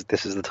this is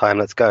the time.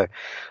 Let's go.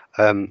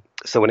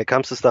 So when it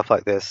comes to stuff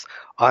like this,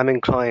 I'm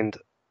inclined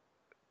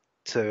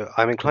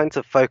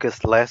to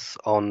focus less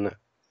on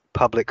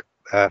public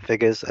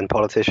figures and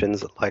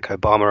politicians like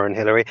Obama and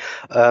Hillary.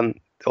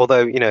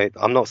 Although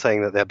I'm not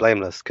saying that they're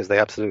blameless, because they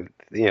absolutely,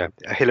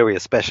 Hillary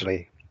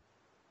especially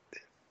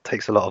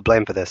takes a lot of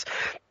blame for this.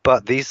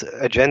 But these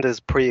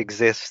agendas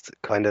pre-exist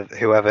kind of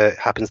whoever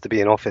happens to be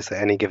in office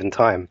at any given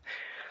time.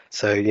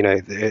 So,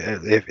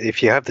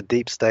 if you have the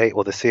deep state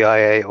or the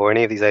CIA or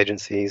any of these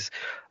agencies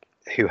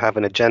who have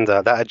an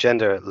agenda, that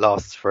agenda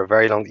lasts for a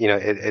very long,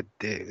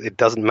 it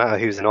doesn't matter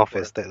who's in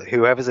office, that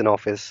whoever's in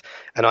office,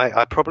 and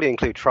I probably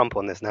include Trump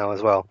on this now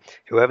as well,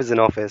 whoever's in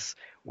office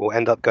will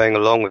end up going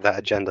along with that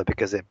agenda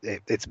because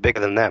it's bigger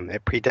than them.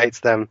 It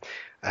predates them.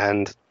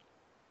 And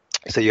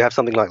so you have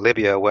something like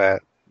Libya where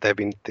they've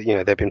been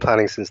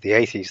planning since the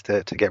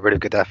 80s to get rid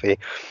of Gaddafi.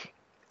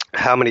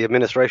 How many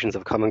administrations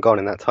have come and gone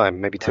in that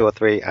time? Maybe 2 or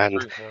 3,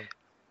 and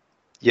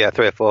yeah,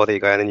 3 or 4. There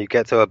you go. And then you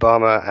get to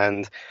Obama,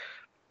 and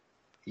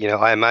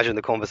I imagine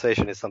the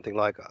conversation is something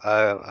like,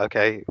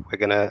 okay,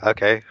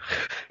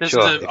 This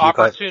sure. is an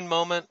opportune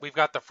moment. We've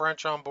got the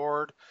French on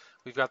board.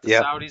 We've got the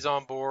Yeah, Saudis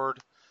on board.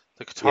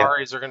 The yeah,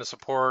 Qataris are going to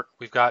support.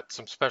 We've got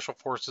some special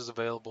forces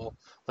available.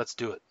 Let's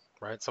do it,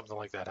 right? Something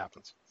like that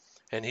happens.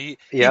 And he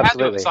yeah, had to have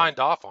absolutely. signed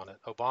off on it,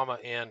 Obama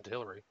and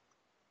Hillary.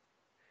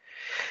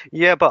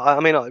 Yeah, but I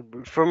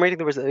mean, from reading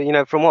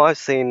from what I've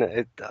seen,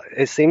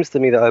 it seems to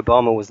me that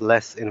Obama was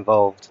less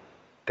involved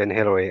than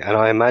Hillary, and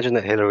I imagine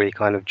that Hillary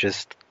kind of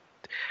just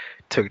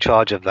took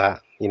charge of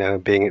that.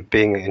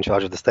 Being in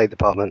charge of the State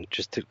Department,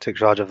 just took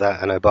charge of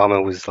that, and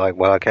Obama was like,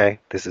 "Well, okay,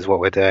 this is what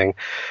we're doing."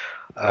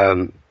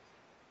 Um,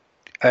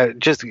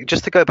 just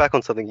to go back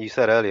on something you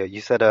said earlier,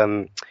 you said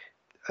about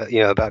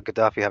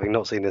Gaddafi having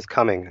not seen this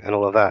coming and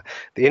all of that.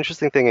 The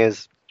interesting thing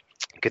is,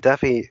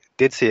 Gaddafi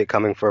did see it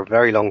coming for a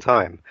very long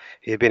time.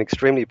 He had been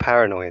extremely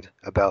paranoid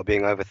about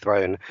being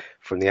overthrown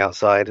from the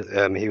outside.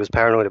 He was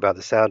paranoid about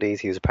the Saudis.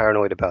 He was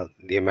paranoid about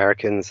the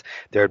Americans.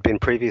 There had been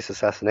previous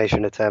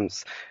assassination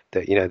attempts.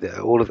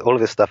 All of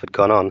this stuff had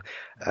gone on.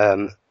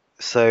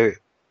 So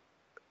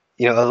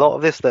a lot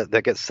of this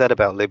that gets said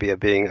about Libya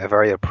being a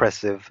very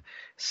oppressive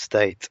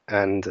state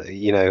and,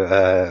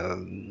 a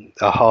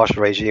harsh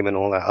regime and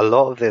all that, a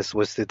lot of this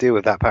was to do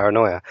with that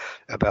paranoia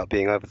about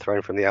being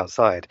overthrown from the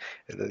outside.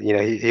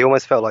 He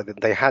almost felt like that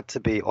they had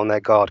to be on their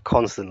guard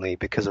constantly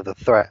because of the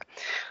threat.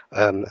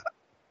 Um,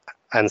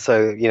 and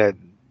so,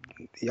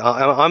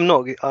 I'm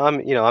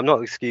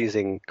not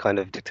excusing kind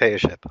of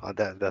dictatorship.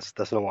 That's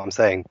not what I'm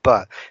saying.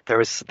 But there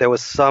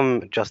was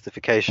some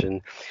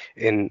justification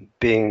in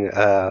being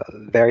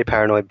very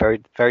paranoid,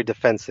 very very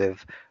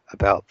defensive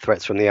about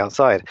threats from the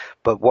outside.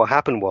 But what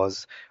happened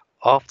was,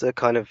 after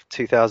kind of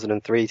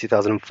 2003,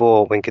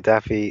 2004, when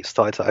Gaddafi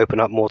started to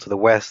open up more to the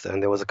West,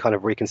 and there was a kind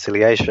of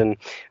reconciliation,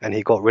 and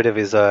he got rid of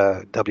his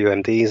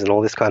WMDs and all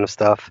this kind of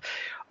stuff.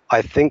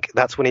 I think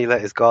that's when he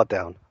let his guard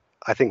down.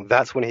 I think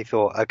that's when he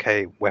thought,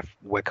 okay,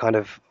 we're kind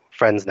of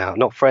friends now.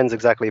 Not friends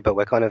exactly, but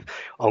we're kind of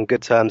on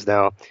good terms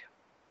now.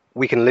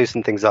 We can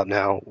loosen things up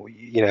now.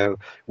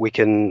 We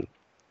can.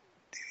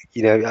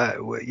 I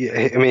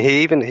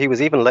mean, he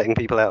was even letting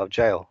people out of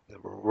jail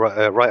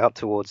right up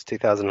towards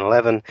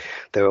 2011.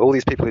 There were all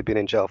these people who'd been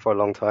in jail for a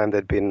long time.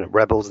 There'd been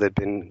rebels, there'd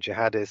been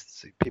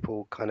jihadists,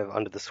 people kind of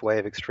under the sway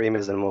of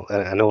extremism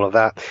and all of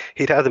that.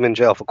 He'd had them in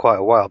jail for quite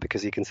a while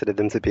because he considered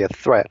them to be a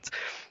threat.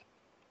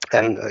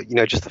 And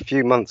just a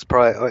few months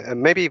prior,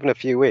 maybe even a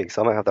few weeks,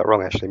 I might have that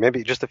wrong actually,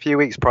 maybe just a few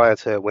weeks prior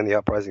to when the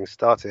uprising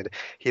started,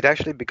 he'd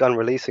actually begun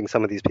releasing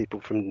some of these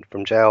people from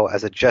jail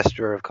as a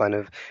gesture of kind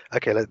of,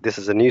 okay, this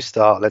is a new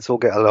start, let's all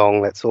get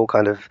along, let's all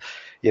kind of,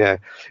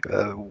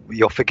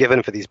 you're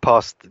forgiven for these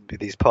past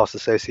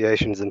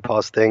associations and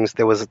past things.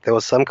 There was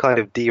some kind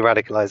of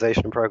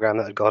de-radicalization program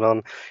that had gone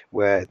on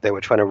where they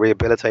were trying to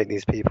rehabilitate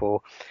these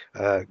people,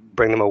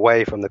 bring them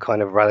away from the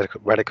kind of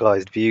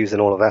radicalized views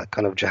and all of that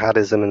kind of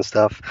jihadism and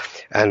stuff,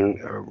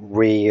 and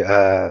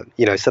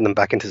send them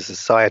back into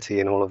society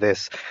and all of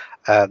this.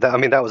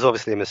 That was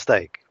obviously a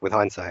mistake with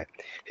hindsight.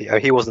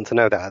 He wasn't to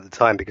know that at the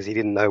time because he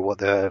didn't know what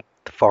the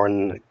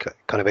foreign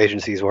kind of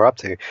agencies were up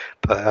to.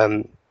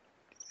 But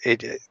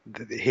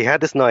he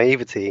had this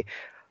naivety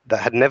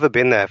that had never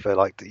been there for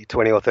like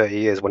 20 or 30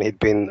 years when he'd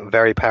been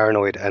very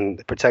paranoid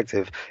and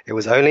protective. It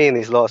was only in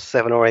these last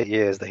 7 or 8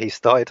 years that he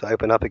started to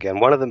open up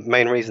again. One of the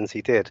main reasons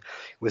he did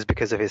was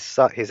because of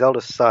his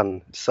eldest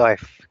son,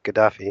 Saif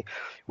Gaddafi,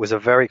 was a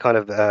very kind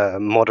of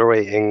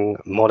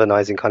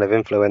modernizing kind of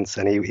influence,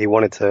 and he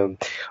wanted to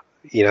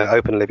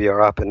open Libya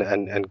up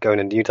and go in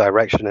a new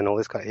direction and all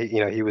this kind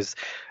of,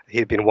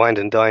 he'd been wined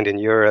and dined in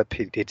Europe.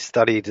 He'd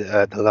studied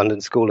at the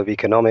London School of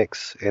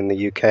Economics in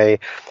the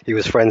UK. He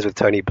was friends with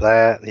Tony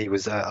Blair. He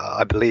was,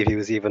 I believe he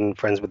was even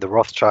friends with the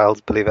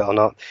Rothschilds, believe it or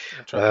not.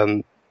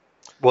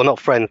 Well,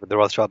 not friends with the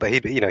Rothschild, but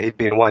he'd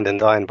been wined and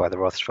dined by the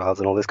Rothschilds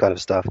and all this kind of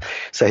stuff.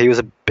 So he was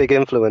a big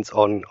influence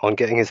on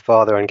getting his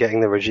father and getting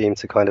the regime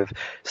to kind of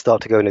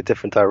start to go in a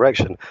different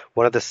direction.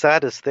 One of the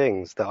saddest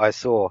things that I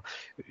saw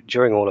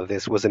during all of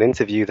this was an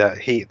interview that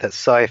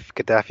Saif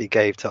Gaddafi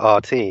gave to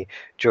RT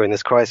during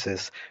this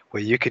crisis,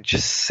 where you could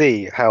just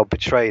see how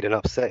betrayed and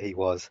upset he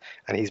was.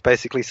 And he's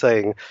basically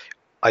saying,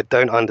 I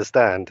don't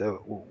understand.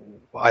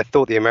 I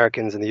thought the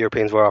Americans and the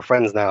Europeans were our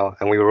friends now,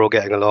 and we were all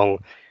getting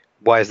along.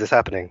 Why is this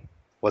happening?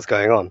 What's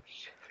going on?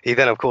 He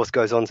then, of course,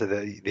 goes on to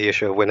the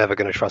issue of we're never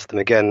going to trust them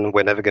again.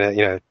 We're never going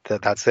to,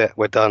 that's it.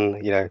 We're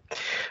done.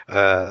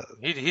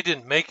 He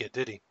didn't make it,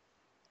 did he?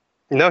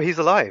 No, he's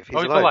alive.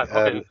 He's alive.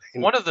 Okay.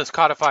 One of the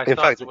codified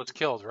sons was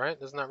killed, right?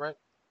 Isn't that right?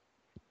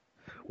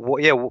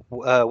 One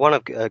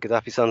of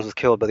Gaddafi's sons was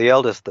killed, but the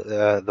eldest,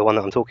 the one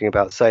that I'm talking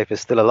about, Saif,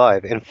 is still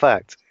alive. In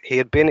fact, he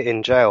had been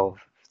in jail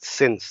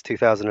since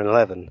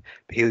 2011.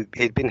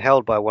 He'd been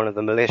held by one of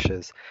the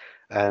militias.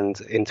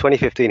 And in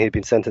 2015, he'd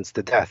been sentenced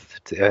to death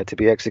to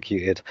be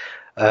executed,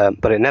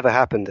 but it never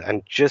happened.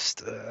 And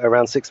just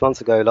around 6 months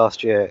ago,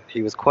 last year,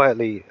 he was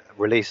quietly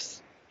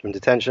released from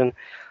detention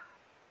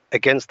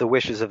against the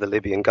wishes of the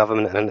Libyan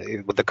government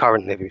and with the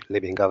current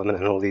Libyan government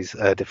and all these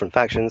different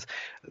factions.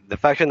 The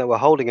faction that were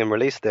holding him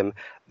released him.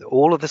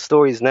 All of the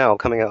stories now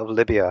coming out of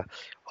Libya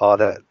are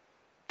that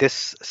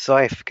this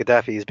Saif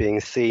Gaddafi is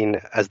being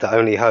seen as the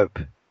only hope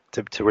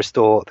to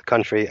restore the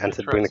country and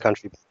to bring the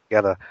country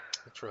together.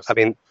 I Interesting.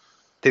 mean,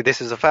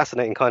 this is a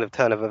fascinating kind of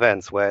turn of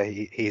events where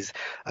he's,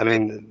 I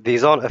mean,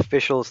 these aren't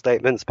official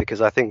statements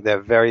because I think they're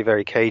very,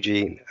 very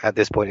cagey at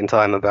this point in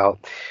time about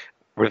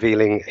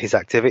revealing his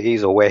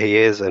activities or where he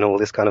is and all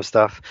this kind of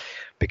stuff,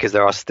 because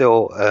there are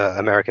still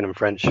American and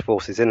French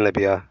forces in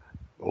Libya,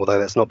 although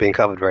that's not being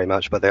covered very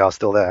much, but they are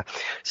still there.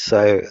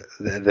 So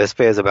there's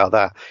fears about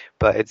that.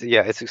 But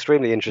it's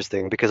extremely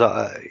interesting because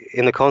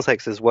in the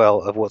context as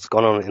well of what's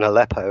gone on in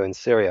Aleppo in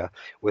Syria,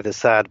 with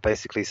Assad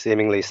basically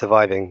seemingly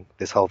surviving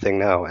this whole thing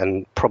now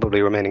and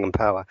probably remaining in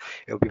power,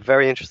 it would be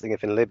very interesting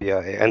if in Libya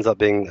it ends up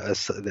being a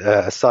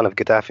son of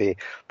Gaddafi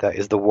that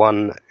is the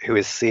one who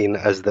is seen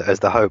as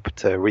the hope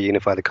to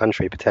reunify the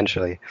country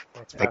potentially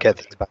That's and get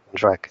fascinating. things back on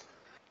track.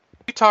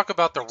 We talk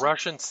about the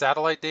Russian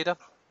satellite data.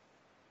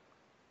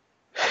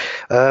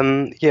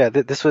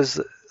 This was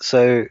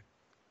so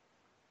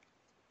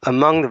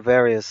among the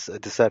various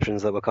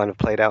deceptions that were kind of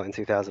played out in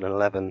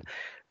 2011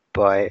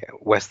 by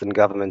Western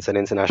governments and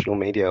international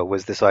media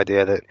was this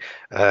idea that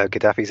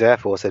Gaddafi's air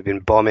force had been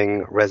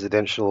bombing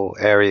residential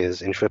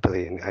areas in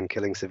Tripoli and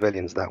killing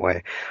civilians that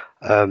way.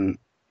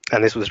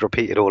 And this was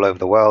repeated all over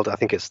the world. I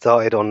think it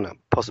started on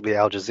possibly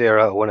Al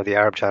Jazeera or one of the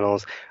Arab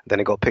channels. Then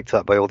it got picked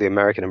up by all the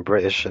American and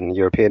British and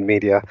European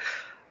media.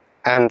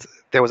 And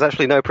there was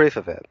actually no proof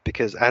of it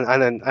because,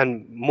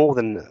 and more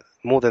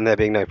than there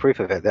being no proof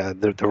of it,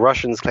 the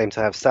Russians claim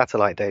to have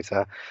satellite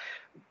data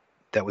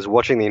that was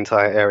watching the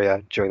entire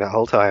area during that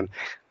whole time,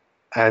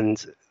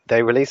 and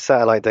they released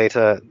satellite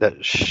data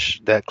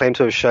that claimed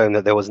to have shown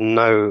that there was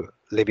no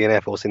Libyan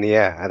Air Force in the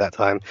air at that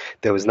time.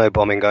 There was no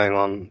bombing going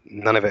on.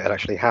 None of it had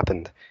actually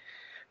happened.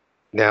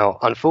 Now,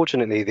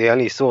 unfortunately, the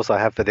only source I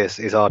have for this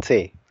is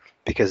RT,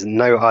 because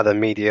no other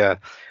media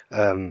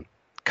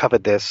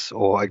covered this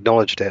or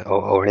acknowledged it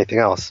or anything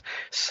else.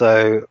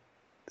 So,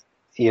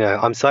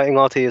 I'm citing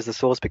RT as the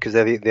source because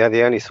they're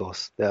the only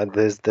source.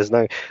 There's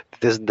no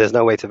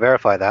way to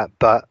verify that.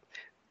 But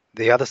on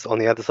the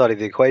other side of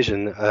the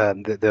equation,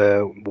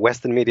 the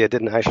Western media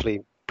didn't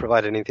actually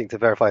provide anything to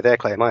verify their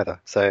claim either.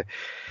 So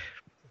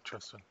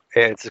Interesting.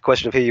 it's a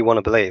question of who you want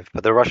to believe.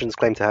 But the Russians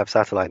claim to have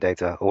satellite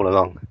data all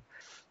along.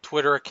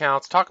 Twitter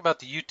accounts. Talk about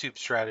the YouTube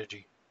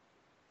strategy.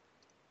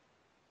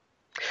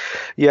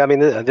 Yeah, I mean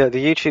the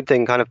YouTube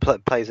thing kind of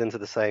plays into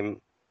the same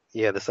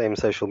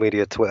social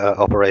media Twitter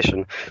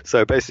operation.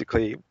 So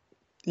basically,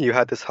 you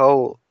had this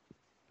whole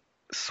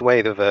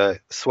swathe of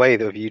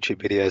YouTube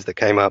videos that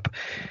came up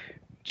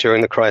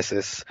during the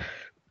crisis,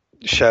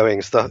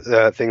 showing stuff,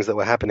 things that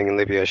were happening in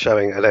Libya,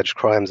 showing alleged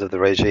crimes of the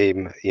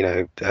regime,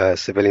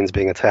 civilians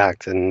being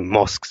attacked and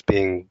mosques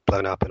being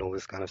blown up and all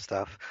this kind of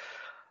stuff.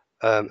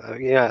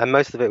 And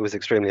most of it was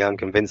extremely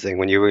unconvincing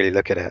when you really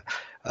look at it.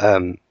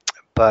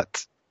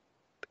 But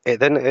I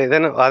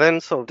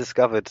then sort of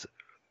discovered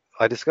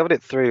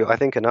it through, I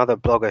think, another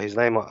blogger whose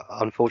name,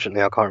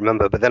 unfortunately, I can't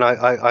remember. But then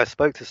I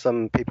spoke to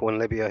some people in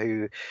Libya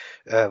who,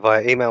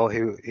 via email,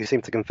 who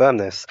seemed to confirm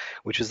this,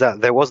 which was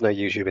that there was no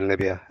YouTube in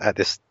Libya at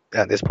this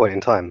point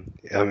in time.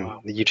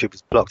 Wow. The YouTube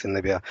was blocked in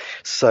Libya.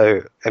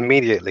 So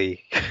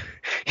immediately,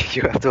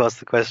 you have to ask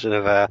the question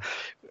of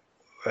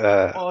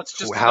Well, it's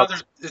just how.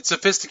 it's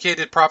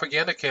sophisticated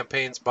propaganda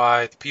campaigns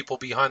by the people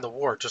behind the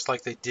war, just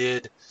like they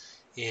did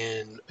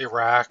in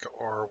Iraq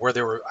or where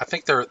there were. I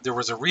think there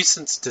was a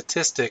recent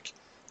statistic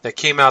that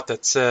came out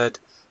that said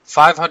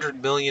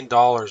 $500 million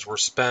were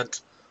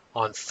spent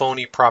on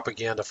phony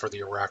propaganda for the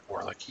Iraq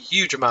war, like a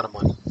huge amount of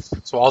money.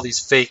 So all these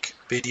fake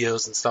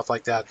videos and stuff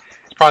like that.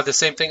 It's probably the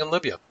same thing in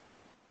Libya.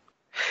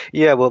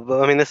 Yeah,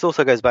 well, I mean, this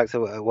also goes back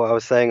to what I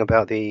was saying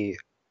about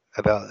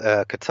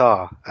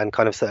Qatar and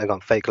kind of setting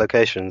up fake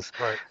locations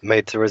Right.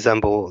 made to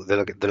resemble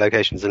the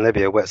locations in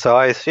Libya. So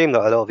I assume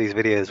that a lot of these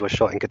videos were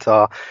shot in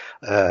Qatar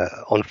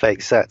on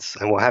fake sets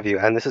and what have you.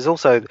 And this is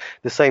also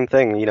the same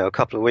thing, a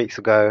couple of weeks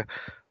ago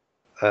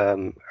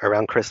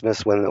around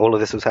Christmas when all of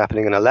this was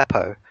happening in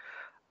Aleppo.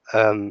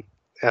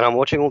 And I'm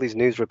watching all these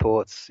news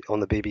reports on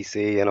the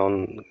BBC and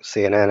on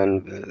CNN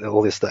and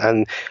all this stuff.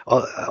 And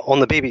on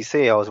the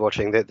BBC, I was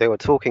watching that they were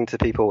talking to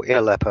people in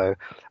Aleppo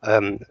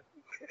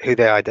who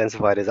they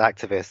identified as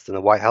activists and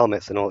the white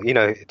helmets and all. Do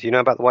you know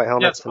about the white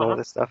helmets Yes. and all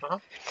this stuff? Uh-huh.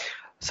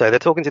 So they're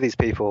talking to these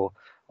people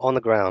on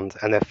the ground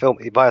and they're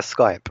filming via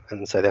Skype,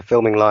 and so they're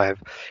filming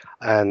live.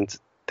 And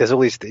there's all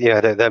these,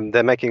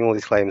 they're making all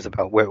these claims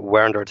about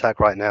we're under attack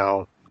right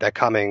now. They're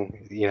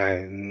coming,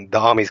 the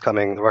army's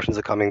coming, the Russians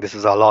are coming. This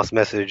is our last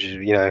message.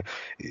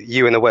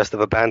 You in the West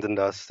have abandoned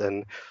us,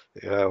 and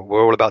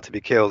we're all about to be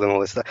killed, and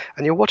all this stuff.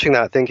 And you're watching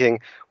that, thinking,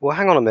 well,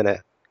 hang on a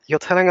minute. You're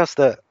telling us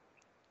that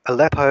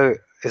Aleppo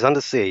is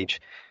under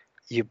siege.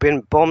 You've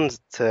been bombed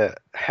to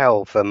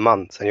hell for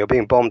months, and you're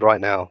being bombed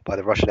right now by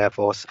the Russian Air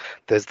Force.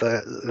 There's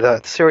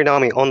the Syrian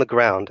army on the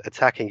ground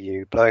attacking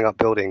you, blowing up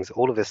buildings,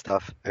 all of this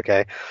stuff.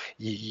 Okay,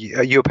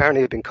 you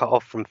apparently have been cut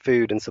off from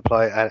food and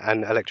supply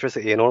and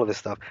electricity and all of this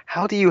stuff.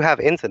 How do you have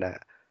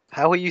internet?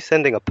 How are you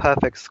sending a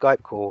perfect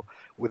Skype call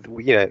with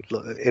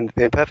in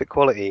perfect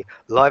quality,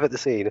 live at the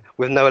scene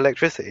with no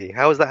electricity.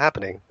 How is that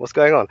happening? What's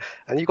going on?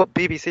 And you've got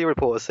BBC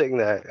reporters sitting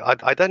there.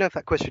 I don't know if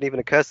that question even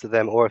occurs to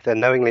them or if they're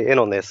knowingly in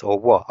on this or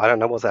what. I don't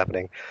know what's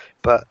happening,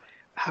 but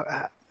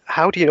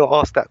how do you not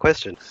ask that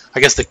question? I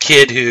guess the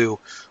kid who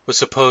was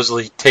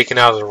supposedly taken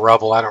out of the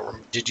rubble. I don't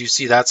remember. Did you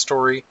see that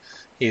story?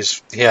 He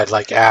had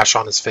like ash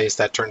on his face.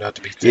 That turned out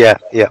to be fake. Yeah.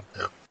 Yeah.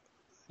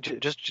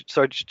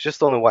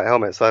 Just on the white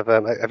helmets. Have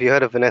you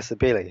heard of Vanessa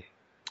Beeley?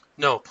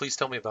 No, please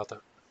tell me about that.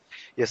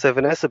 Yeah, so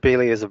Vanessa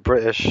Beeley is a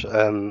British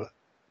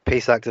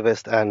peace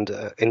activist and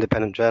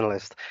independent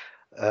journalist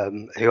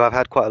who I've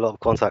had quite a lot of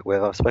contact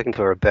with. I've spoken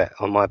to her a bit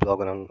on my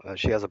blog, and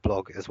she has a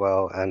blog as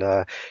well.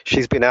 And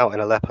she's been out in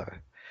Aleppo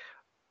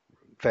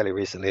fairly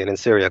recently and in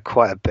Syria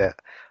quite a bit.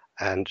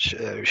 And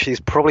she's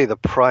probably the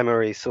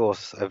primary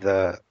source of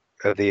the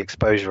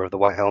exposure of the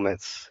white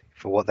helmets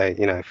for what they,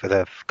 for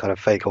the kind of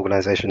fake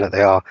organization that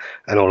they are,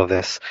 and all of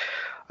this.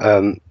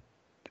 And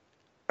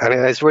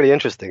it's really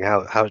interesting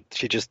how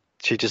she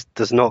just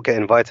does not get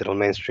invited on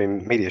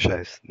mainstream media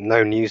shows.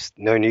 No news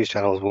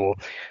channels will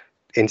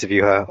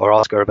interview her or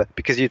ask her about,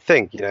 because you'd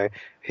think,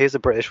 here's a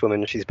British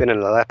woman, she's been in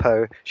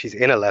Aleppo, she's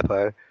in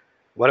Aleppo.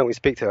 Why don't we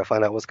speak to her,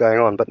 find out what's going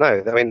on? But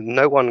no, I mean,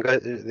 no one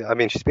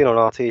she's been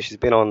on RT, she's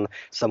been on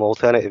some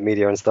alternative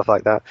media and stuff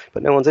like that,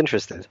 but no one's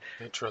interested.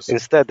 Interesting.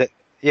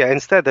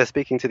 Instead they're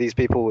speaking to these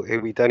people who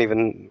we don't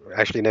even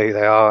actually know who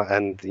they are,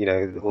 and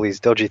all these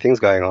dodgy things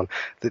going on.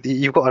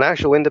 You've got an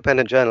actual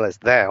independent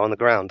journalist there on the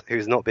ground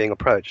who's not being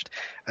approached,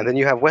 and then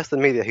you have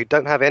Western media who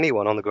don't have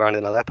anyone on the ground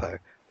in Aleppo.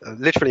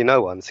 Literally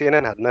no one.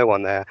 CNN had no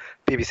one there.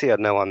 BBC had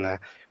no one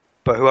there,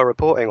 but who are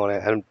reporting on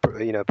it and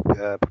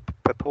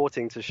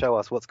purporting to show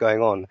us what's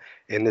going on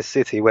in this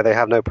city where they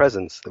have no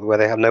presence, where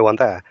they have no one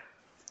there.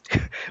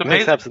 It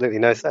makes absolutely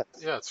no sense.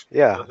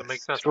 Yeah, that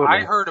makes sense.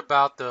 I heard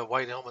about the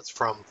white helmets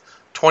from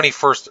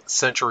 21st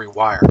Century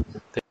Wire.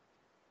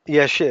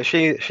 Yeah, she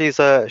is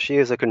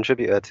a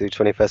contributor to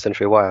 21st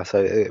Century Wire,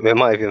 so it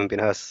might have even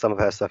been some of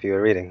her stuff you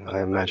were reading,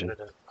 I imagine.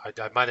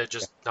 I might have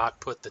just not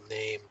put the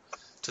name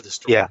to the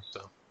story. Yeah.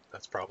 So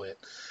that's probably it.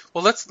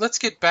 Well, let's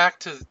get back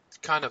to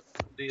kind of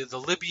the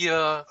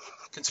Libya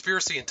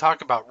conspiracy and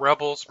talk about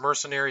rebels,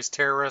 mercenaries,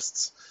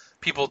 terrorists,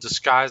 people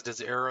disguised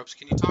as Arabs.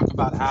 Can you talk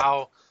about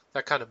how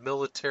that kind of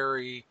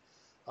military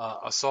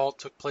assault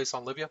took place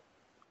on Libya?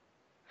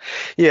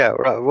 Yeah,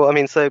 right. Well, I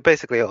mean, so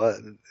basically,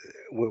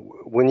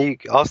 when you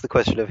ask the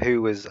question of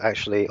who was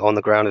actually on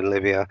the ground in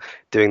Libya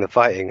doing the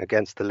fighting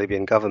against the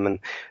Libyan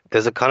government,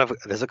 there's a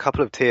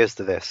couple of tiers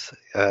to this.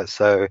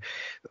 So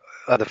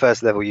at the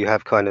first level, you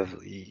have kind of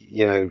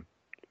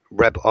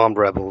armed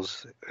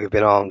rebels who've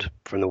been armed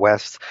from the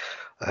West.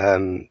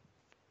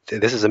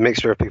 This is a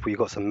mixture of people. You've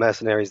got some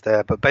mercenaries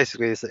there, but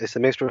basically it's a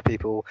mixture of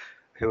people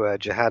who are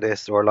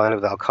jihadists or aligned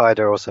with Al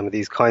Qaeda or some of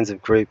these kinds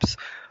of groups,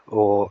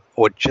 or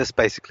just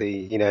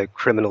basically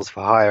criminals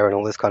for hire and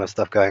all this kind of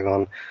stuff going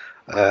on.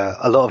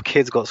 A lot of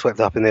kids got swept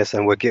up in this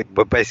and were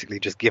basically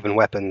just given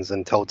weapons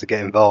and told to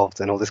get involved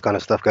and all this kind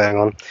of stuff going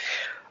on.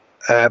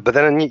 But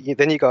then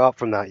you go up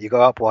from that. You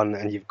go up one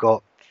and you've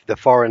got the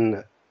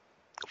foreign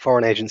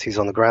agencies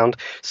on the ground.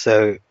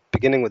 So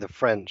beginning with the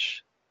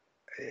French,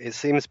 it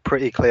seems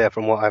pretty clear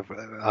from what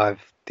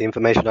the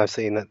information I've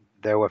seen that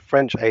there were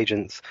French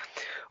agents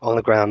on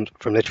the ground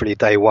from literally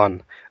day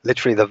one.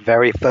 Literally the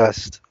very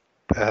first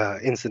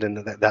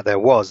incident that there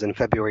was in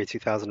February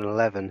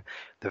 2011,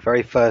 the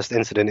very first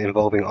incident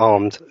involving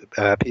armed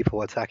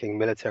people attacking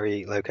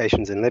military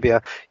locations in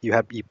Libya,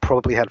 you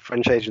probably had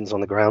French agents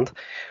on the ground.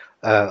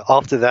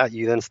 After that,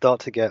 you then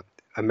start to get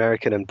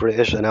American and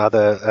British and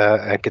other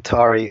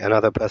Qatari and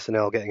other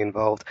personnel getting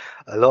involved.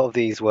 A lot of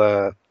these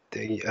were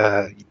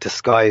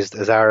disguised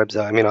as Arabs.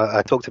 I mean,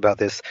 I talked about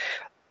this.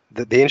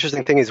 The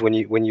interesting thing is when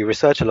you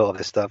research a lot of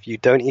this stuff, you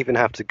don't even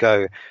have to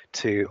go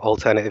to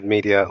alternative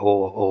media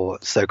or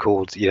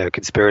so-called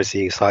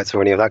conspiracy sites or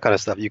any of that kind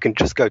of stuff. You can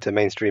just go to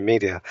mainstream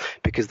media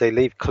because they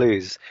leave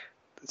clues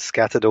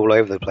scattered all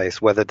over the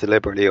place, whether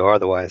deliberately or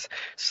otherwise.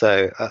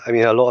 So I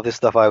mean, a lot of this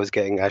stuff I was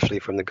getting actually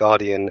from the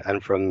Guardian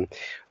and from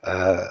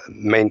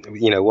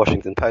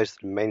Washington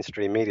Post,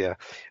 mainstream media,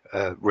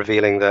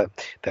 revealing that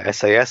the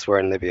SAS were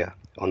in Libya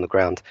on the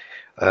ground.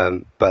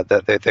 But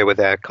that they were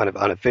there kind of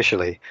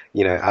unofficially,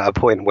 at a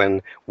point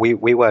when we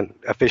weren't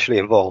officially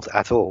involved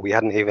at all. We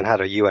hadn't even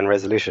had a UN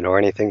resolution or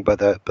anything, but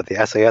the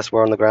SAS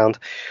were on the ground,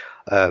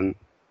 and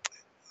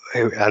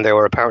they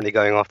were apparently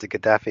going after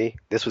Gaddafi.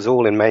 This was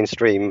all in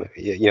mainstream,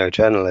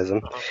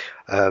 journalism.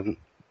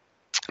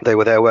 They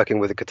were there working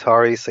with the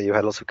Qataris, so you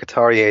had lots of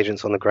Qatari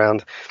agents on the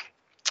ground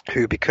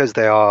who, because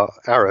they are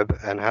Arab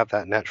and have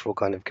that natural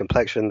kind of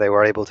complexion, they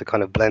were able to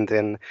kind of blend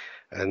in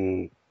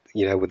and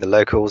with the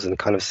locals and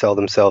kind of sell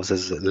themselves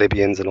as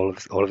Libyans and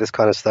all of this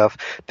kind of stuff.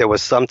 There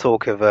was some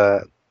talk of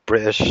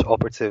British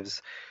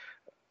operatives,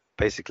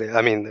 basically.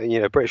 I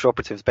mean, British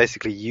operatives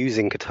basically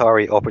using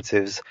Qatari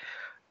operatives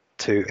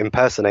to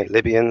impersonate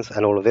Libyans,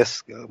 and all of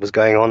this was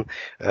going on.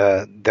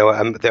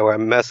 There were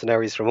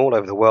mercenaries from all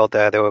over the world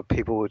there. There were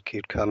people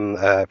who'd come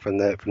from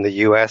the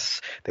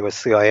US. There were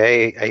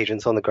CIA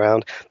agents on the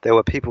ground. There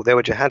were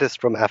jihadists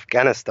from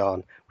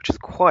Afghanistan, which is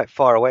quite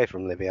far away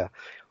from Libya,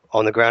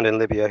 on the ground in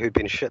Libya, who'd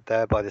been shipped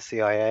there by the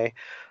CIA.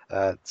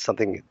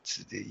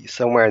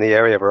 Somewhere in the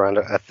area of around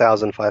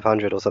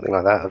 1,500 or something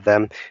like that of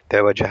them.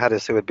 There were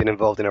jihadists who had been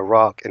involved in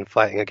Iraq in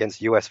fighting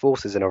against US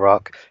forces in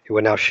Iraq, who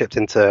were now shipped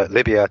into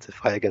Libya to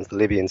fight against the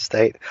Libyan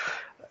state.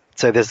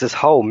 So there's this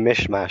whole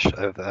mishmash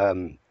of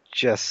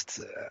just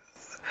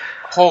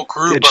whole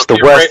group just of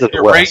the worst of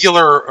the worst.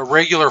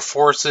 irregular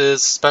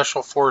forces,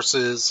 special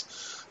forces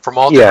from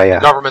all Yeah, different yeah.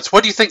 governments.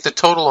 What do you think the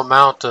total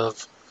amount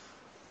of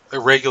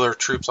irregular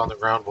troops on the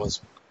ground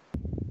was?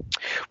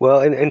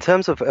 Well, in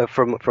terms of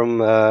from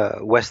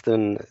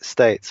Western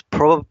states,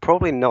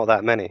 probably not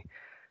that many,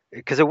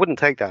 because it wouldn't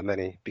take that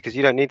many, because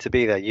you don't need to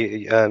be there.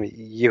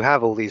 You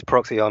have all these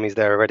proxy armies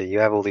there already. You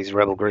have all these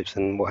rebel groups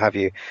and what have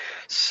you.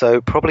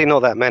 So probably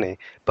not that many,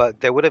 but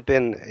there would have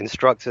been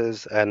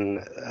instructors, and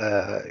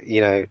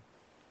there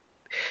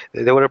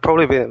would have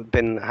probably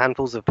been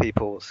handfuls of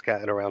people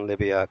scattered around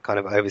Libya, kind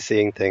of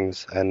overseeing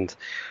things and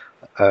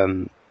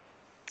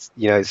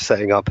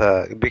setting up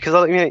because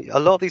a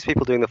lot of these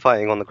people doing the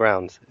fighting on the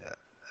ground,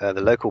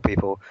 the local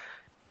people,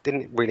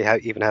 didn't really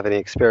even have any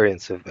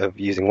experience of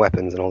using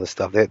weapons and all this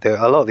stuff. A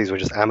lot of these were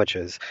just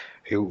amateurs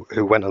who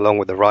went along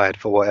with the riot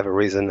for whatever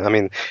reason. I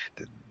mean,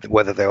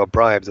 whether they were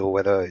bribed or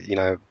whether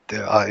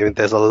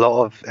there's a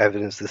lot of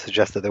evidence to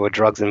suggest that there were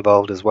drugs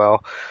involved as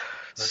well.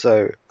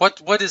 So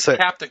what is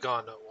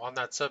Captagon on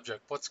that subject?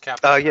 What's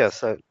Captagon? Yeah,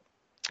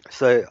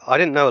 so I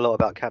didn't know a lot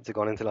about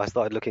Captagon until I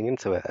started looking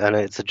into it, and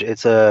it's an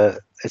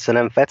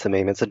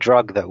amphetamine. It's a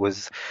drug that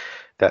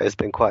has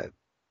been quite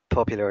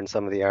popular in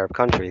some of the Arab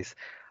countries,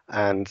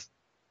 and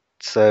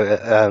so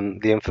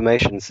the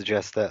information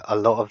suggests that a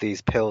lot of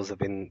these pills have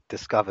been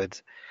discovered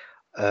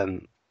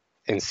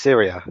in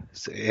Syria,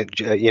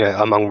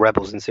 among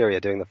rebels in Syria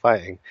doing the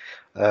fighting.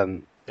 Yeah,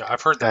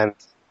 I've heard that.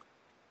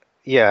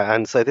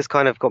 And so this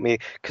kind of got me,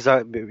 because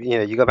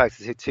you go back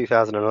to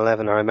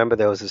 2011. I remember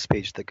there was a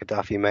speech that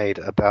Gaddafi made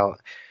about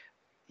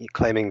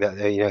claiming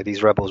that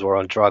these rebels were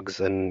on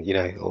drugs, and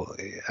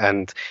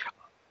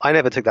I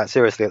never took that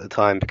seriously at the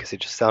time because it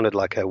just sounded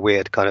like a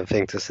weird kind of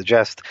thing to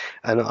suggest.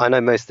 And I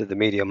know most of the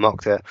media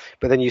mocked it.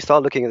 But then you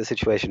start looking at the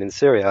situation in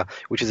Syria,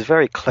 which is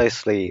very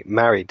closely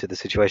married to the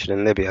situation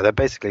in Libya. They're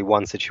basically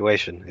one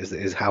situation,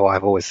 is how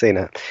I've always seen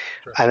it.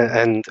 Sure.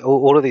 And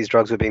all of these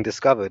drugs were being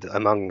discovered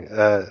among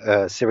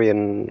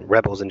Syrian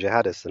rebels and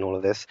jihadists and all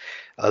of this.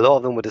 A lot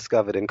of them were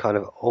discovered in kind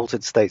of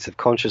altered states of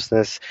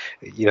consciousness.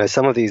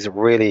 Some of these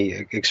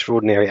really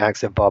extraordinary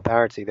acts of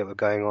barbarity that were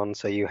going on.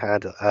 So you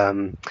had...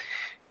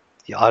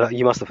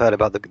 you must have heard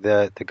about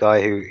the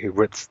guy who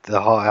ripped the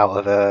heart out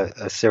of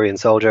a Syrian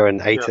soldier and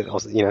ate it,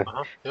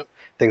 Yep.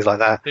 Things like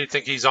that. Do you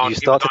think he's on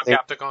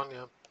Captagon?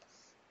 Yeah.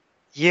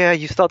 Yeah,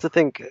 you start to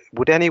think,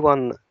 would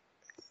anyone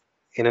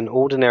in an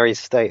ordinary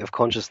state of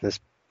consciousness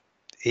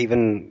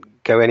even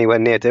go anywhere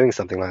near doing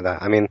something like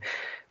that? I mean,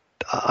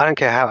 I don't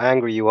care how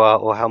angry you are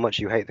or how much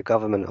you hate the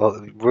government.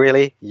 Or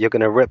really, you're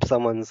going to rip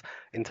someone's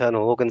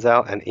internal organs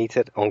out and eat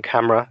it on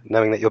camera,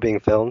 knowing that you're being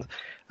filmed?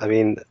 I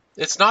mean...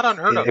 It's not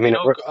unheard of.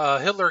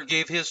 Hitler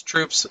gave his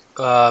troops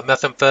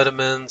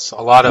methamphetamines.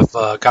 A lot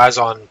of guys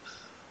on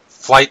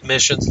flight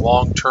missions,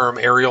 long-term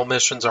aerial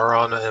missions, are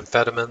on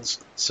amphetamines.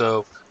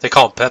 So they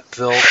call them pep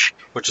pills,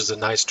 which is a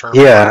nice term.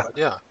 Yeah. But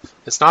yeah,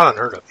 it's not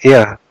unheard of.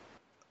 Yeah.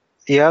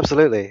 Yeah,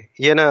 absolutely.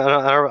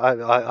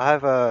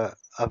 I've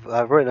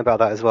written about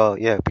that as well.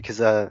 Yeah,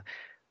 because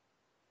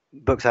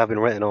books have been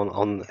written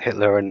on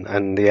Hitler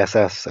and the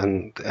SS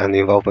and the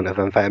involvement of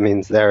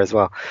amphetamines there as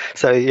well.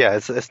 So yeah,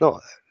 it's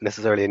not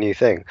necessarily a new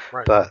thing,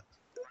 right. But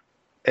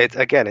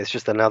it's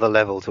just another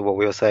level to what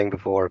we were saying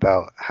before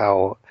about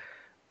how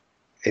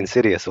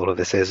insidious all of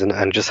this is,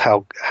 and just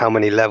how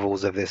many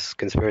levels of this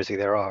conspiracy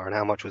there are, and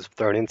how much was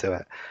thrown into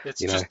it.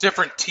 It's just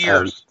different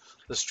tiers,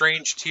 the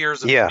strange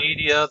tiers of the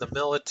media, the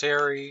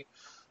military,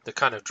 the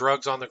kind of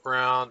drugs on the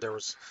ground. There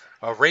was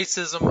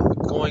racism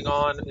going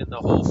on in the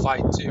whole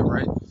fight too,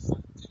 right?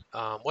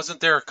 Wasn't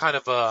there kind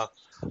of a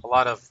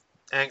lot of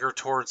anger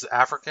towards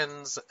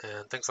Africans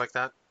and things like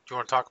that? Do you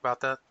want to talk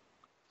about that?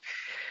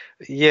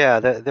 Yeah,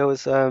 there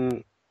was.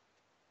 So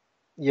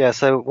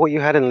what you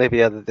had in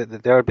Libya,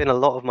 there had been a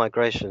lot of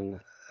migration,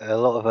 a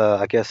lot of,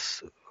 I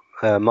guess,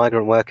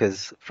 migrant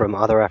workers from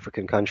other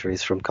African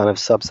countries, from kind of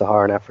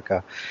sub-Saharan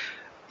Africa.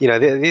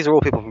 These are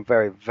all people from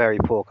very, very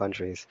poor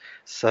countries.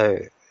 So,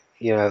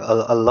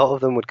 a lot of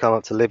them would come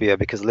up to Libya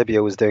because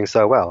Libya was doing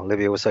so well.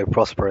 Libya was so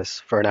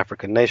prosperous for an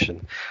African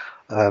nation.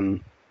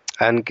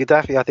 And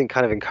Gaddafi, I think,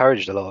 kind of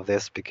encouraged a lot of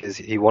this because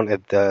he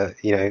wanted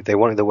they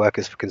wanted the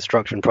workers for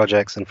construction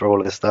projects and for all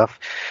of this stuff.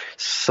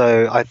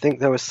 So I think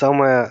there was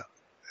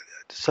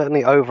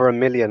certainly over 1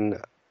 million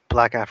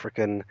Black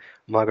African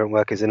migrant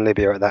workers in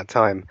Libya at that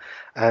time.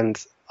 And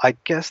I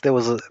guess there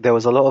was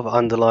a lot of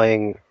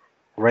underlying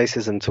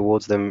racism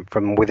towards them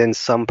from within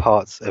some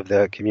parts of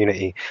the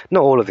community,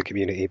 not all of the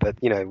community, but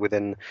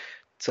within.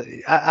 So,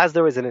 as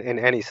there is in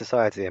any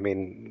society, I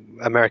mean,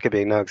 America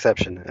being no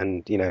exception,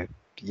 and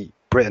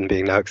Britain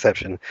being no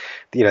exception,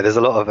 there's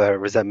a lot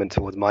of resentment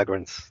towards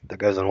migrants that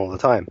goes on all the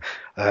time.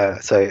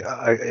 So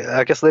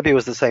I guess Libya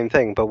was the same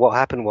thing, but what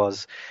happened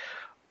was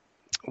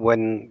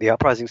when the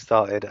uprising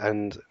started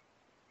and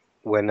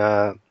when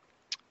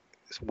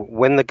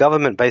the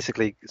government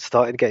basically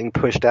started getting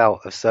pushed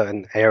out of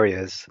certain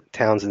areas,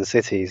 towns and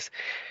cities,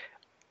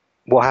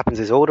 what happens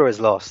is order is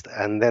lost,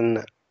 and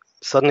then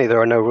suddenly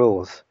there are no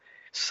rules.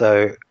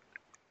 So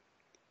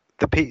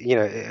the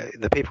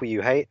people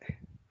you hate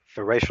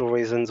for racial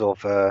reasons, or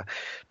for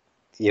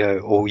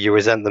or you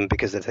resent them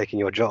because they're taking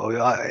your job,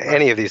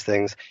 any of these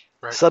things,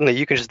 Right. suddenly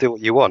you can just do what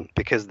you want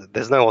because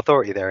there's no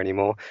authority there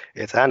anymore.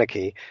 It's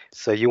anarchy.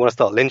 So you want to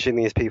start lynching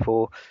these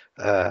people,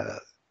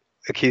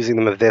 accusing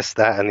them of this,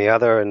 that, and the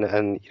other,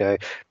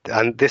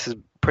 and this is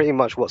pretty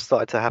much what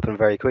started to happen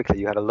very quickly.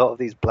 You had a lot of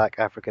these black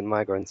African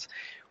migrants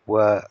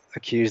were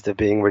accused of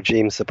being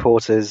regime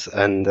supporters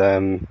and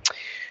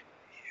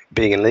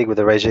being in league with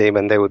the regime,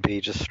 and they would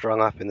be just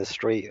strung up in the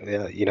street,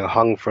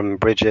 hung from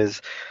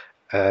bridges,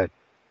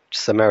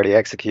 summarily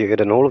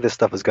executed, and all of this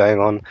stuff was going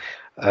on.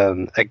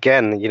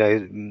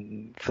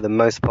 Again, for the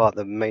most part,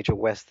 the major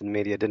Western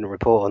media didn't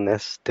report on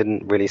this,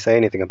 didn't really say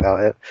anything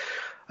about it.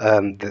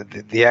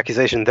 The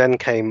accusation then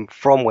came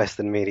from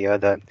Western media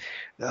that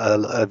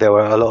there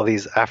were a lot of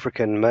these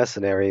African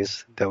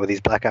mercenaries. There were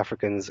these black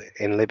Africans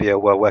in Libya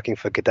were working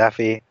for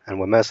Gaddafi and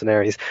were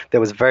mercenaries.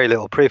 There was very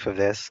little proof of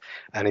this,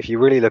 and if you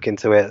really look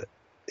into it,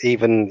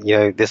 even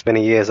this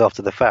many years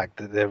after the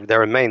fact, there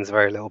remains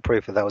very little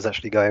proof that was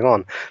actually going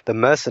on. The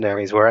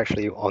mercenaries were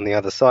actually on the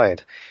other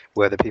side,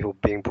 were the people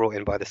being brought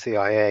in by the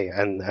CIA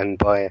and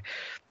by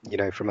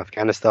from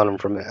Afghanistan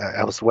and from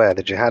elsewhere,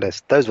 the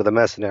jihadists. Those were the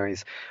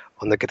mercenaries.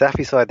 On the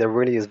Gaddafi side, there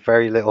really is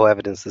very little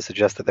evidence to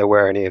suggest that there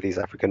were any of these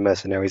African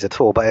mercenaries at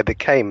all, but it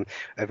became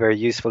a very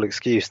useful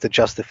excuse to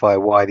justify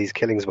why these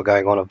killings were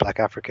going on of black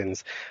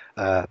Africans,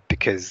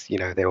 because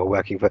they were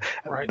working for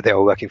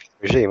the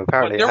regime,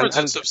 apparently. But there was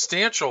a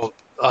substantial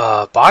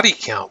body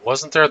count,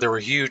 wasn't there? There were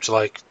huge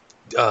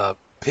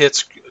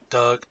pits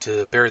dug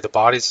to bury the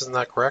bodies. Isn't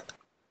that correct?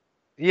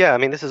 Yeah, I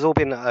mean, this has all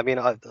been. I mean,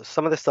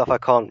 some of this stuff I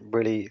can't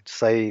really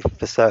say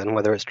for certain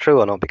whether it's true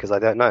or not because I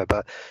don't know.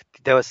 But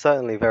there were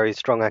certainly very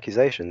strong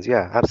accusations.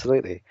 Yeah,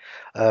 absolutely.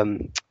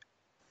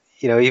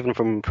 Even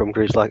from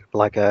groups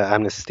like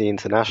Amnesty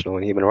International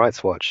and Human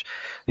Rights Watch,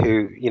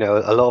 who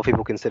a lot of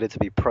people consider to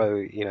be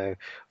pro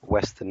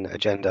Western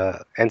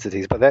agenda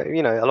entities, but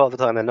a lot of the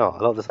time they're not.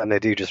 A lot of the time they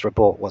do just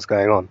report what's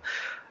going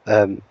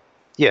on.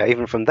 Yeah,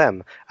 even from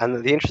them. And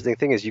the interesting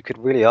thing is you could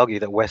really argue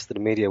that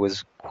Western media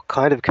was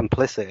kind of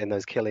complicit in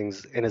those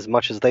killings in as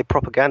much as they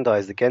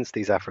propagandized against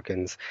these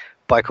Africans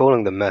by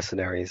calling them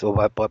mercenaries,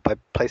 or by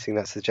placing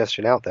that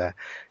suggestion out there,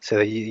 so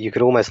that you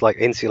could almost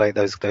insulate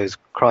those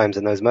crimes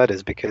and those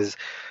murders because,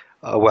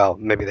 well,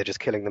 maybe they're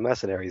just killing the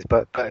mercenaries.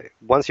 But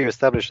once you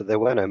establish that there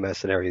were no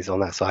mercenaries on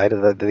that side,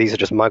 that these are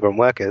just migrant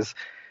workers,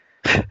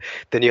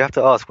 then you have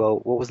to ask, well,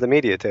 what was the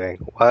media doing?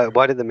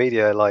 Why did the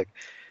media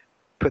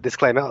put this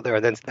claim out there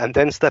and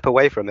then step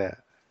away from it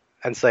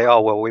and say, oh,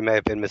 well, we may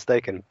have been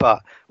mistaken,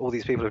 but all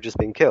these people have just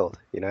been killed,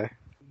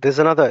 There's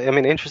another, I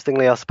mean,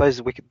 interestingly, I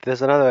suppose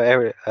there's another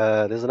area,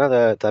 there's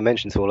another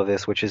dimension to all of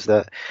this, which is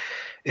that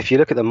if you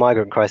look at the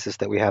migrant crisis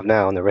that we have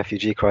now and the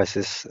refugee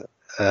crisis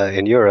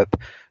in Europe,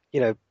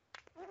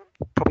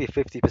 probably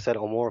 50%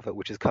 or more of it,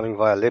 which is coming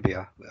via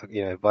Libya,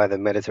 via the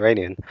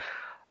Mediterranean.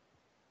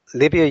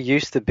 Libya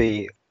used to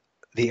be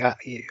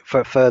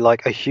for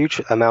a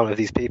huge amount of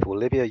these people,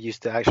 Libya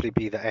used to actually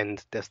be the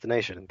end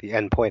destination, the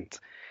end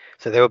point.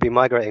 So they would be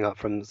migrating up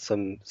from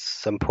some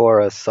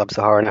poorer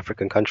sub-Saharan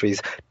African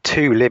countries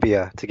to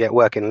Libya to get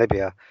work in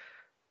Libya,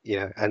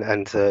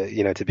 and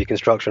to be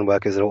construction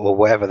workers or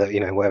whatever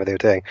whatever they were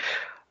doing,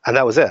 and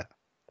that was it.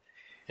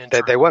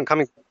 They weren't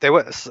coming. They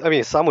were. I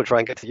mean, some would try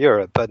and get to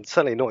Europe, but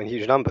certainly not in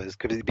huge numbers,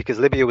 because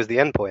Libya was the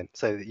end point.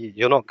 So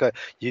you're not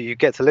you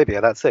get to Libya,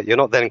 that's it. You're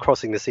not then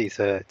crossing the sea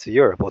to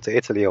Europe or to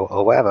Italy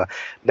or wherever.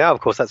 Now, of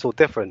course, that's all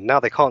different.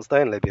 Now they can't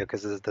stay in Libya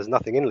because there's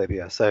nothing in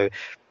Libya. So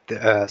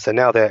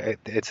now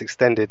it's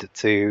extended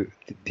to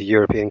the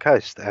European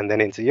coast and then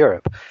into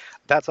Europe.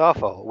 That's our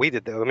fault. We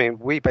did that. I mean,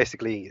 we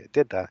basically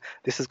did that.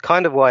 This is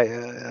kind of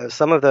why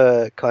some of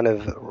the kind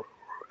of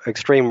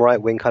extreme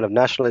right-wing kind of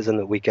nationalism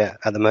that we get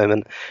at the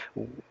moment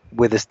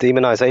with this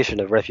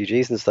demonization of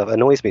refugees and stuff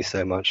annoys me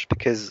so much,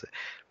 because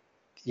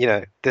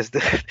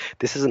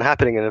this isn't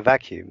happening in a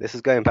vacuum. This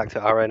is going back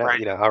to our own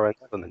our own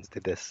governments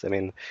did this. I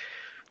mean,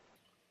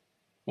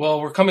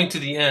 well, we're coming to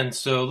the end,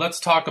 so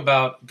let's talk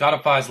about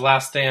Gaddafi's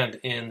last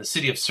stand in the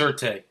city of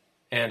Sirte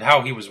and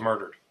how he was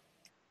murdered.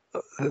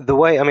 The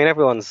way, I mean,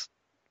 everyone's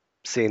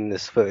seen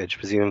this footage,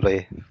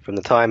 presumably, from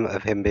the time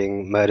of him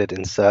being murdered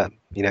in Sirte.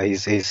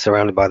 He's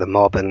surrounded by the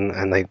mob,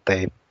 and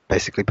they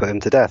basically put him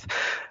to death.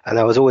 And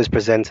that was always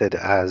presented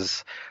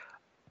as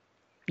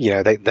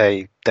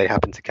they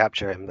happened to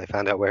capture him. They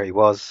found out where he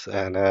was,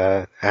 and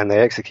they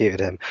executed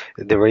him.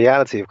 The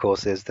reality, of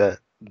course, is that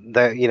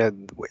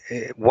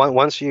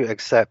once you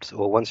accept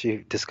or once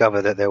you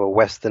discover that there were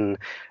Western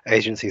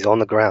agencies on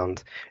the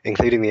ground,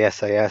 including the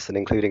SAS and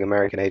including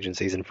American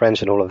agencies and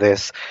French and all of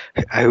this,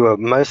 who are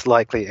most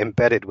likely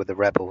embedded with the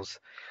rebels,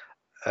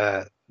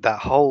 that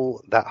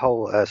whole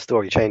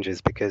story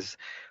changes, because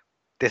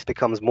this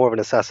becomes more of an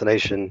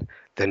assassination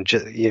than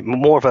just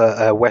more of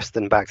a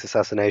Western-backed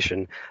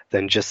assassination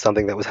than just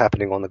something that was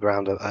happening on the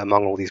ground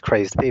among all these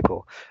crazed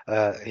people.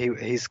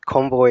 Gaddafi's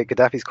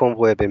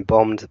convoy, had been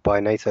bombed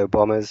by NATO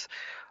bombers,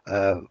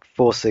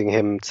 forcing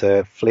him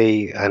to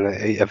flee and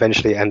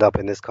eventually end up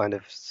in this kind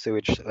of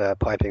sewage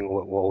piping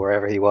or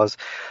wherever he was.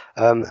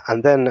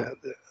 And then,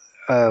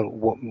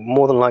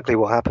 more than likely,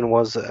 what happened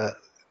was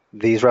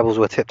these rebels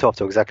were tipped off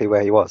to exactly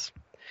where he was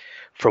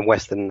from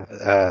Western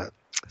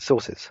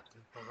sources,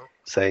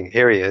 saying,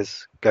 "Here he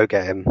is, go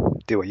get him,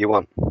 do what you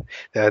want."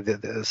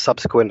 The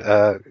subsequent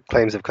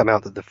claims have come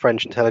out that the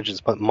French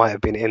intelligence might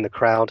have been in the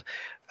crowd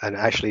and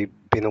actually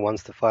been the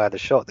ones to fire the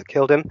shot that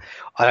killed him.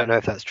 I don't know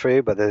if that's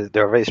true, but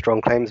there are very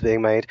strong claims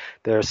being made.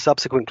 There are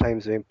subsequent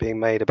claims being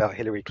made about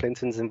Hillary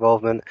Clinton's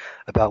involvement,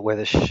 about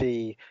whether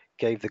she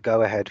gave the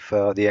go-ahead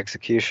for the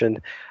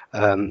execution.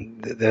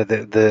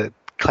 The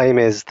claim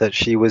is that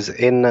she was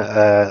in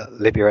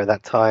Libya at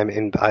that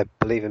time, I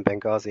believe in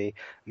Benghazi,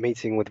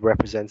 meeting with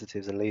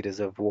representatives and leaders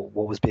of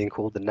what was being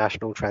called the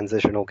National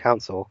Transitional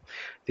Council.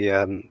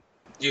 The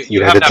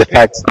You have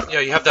that. Yeah,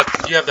 you have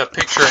that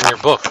picture in your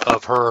book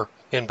of her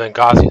in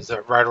Benghazi. Is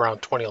that right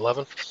around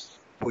 2011?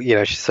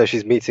 So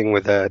she's meeting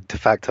with the de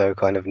facto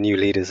kind of new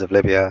leaders of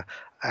Libya,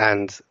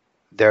 and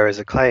there is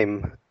a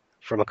claim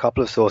from a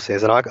couple of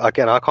sources, and I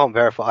can't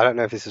verify. I don't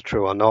know if this is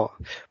true or not,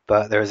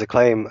 but there is a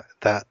claim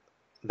that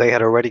they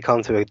had already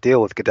come to a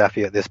deal with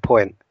Gaddafi at this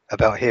point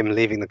about him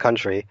leaving the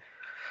country,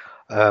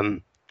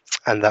 and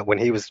that when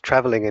he was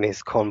traveling in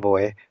his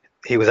convoy,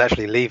 he was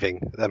actually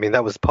leaving. I mean,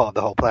 that was part of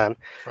the whole plan,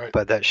 Right.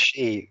 but that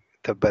she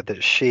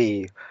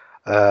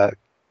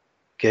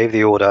gave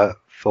the order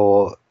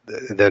for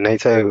the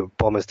NATO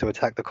bombers to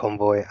attack the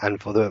convoy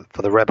and for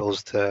the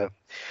rebels to.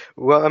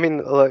 Well, I mean,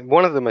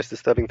 one of the most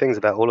disturbing things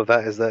about all of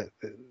that is that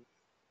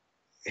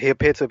he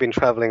appeared to have been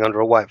traveling under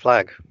a white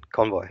flag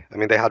convoy. I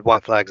mean, they had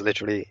white flags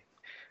literally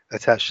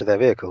attached to their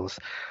vehicles,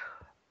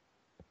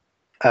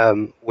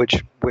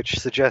 which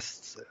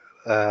suggests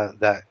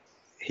that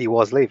he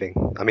was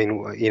leaving. I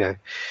mean,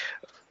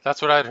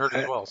 That's what I'd heard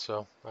as well.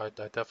 So I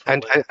and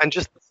definitely. and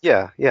just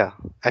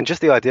and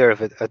just the idea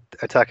of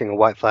attacking a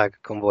white flag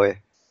convoy,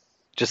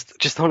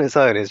 just on its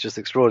own, is just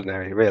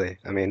extraordinary, really.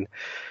 I mean,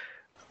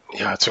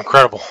 Yeah, it's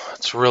incredible.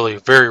 It's really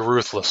very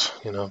ruthless.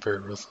 Very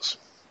ruthless.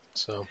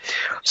 So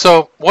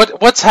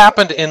what's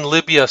happened in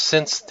Libya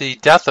since the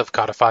death of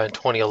Gaddafi in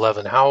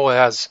 2011? How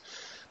has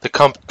the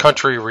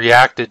country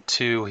reacted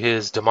to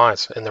his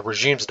demise and the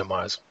regime's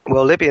demise?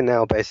 well, Libya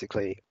now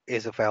basically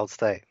is a failed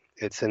state.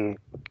 It's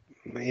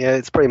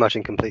pretty much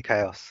in complete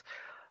chaos.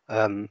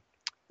 Um,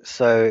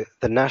 so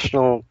the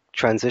National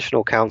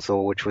Transitional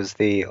Council, which was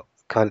the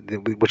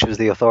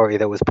authority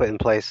that was put in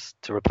place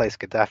to replace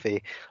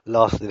Gaddafi,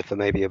 lasted for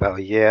maybe about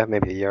a year,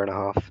 maybe a year and a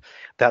half.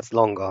 That's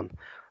long gone.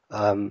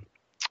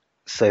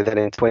 So then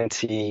in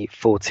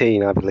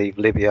 2014, I believe,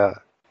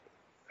 Libya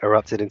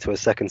erupted into a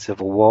second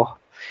civil war,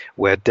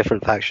 where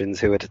different factions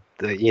who had,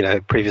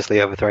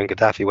 previously overthrown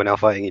Gaddafi were now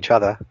fighting each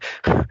other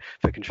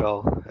for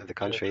control of the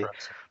country.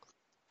 Interesting.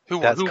 Who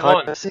That's who kind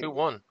won? of Who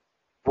won?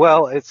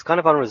 Well, it's kind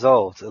of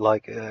unresolved.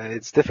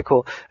 It's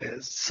difficult.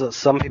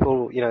 Some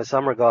people,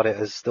 some regard it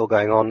as still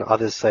going on.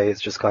 Others say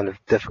it's just kind of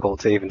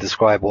difficult to even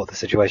describe what the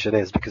situation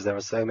is, because there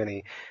are so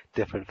many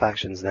different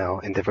factions now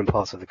in different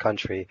parts of the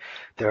country.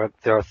 There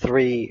are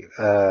three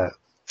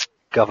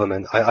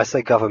government. I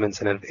say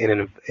governments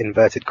in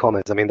inverted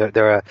commas. I mean,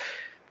 there are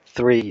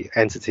three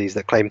entities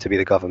that claim to be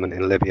the government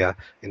in Libya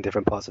in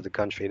different parts of the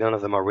country. None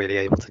of them are really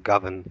able to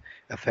govern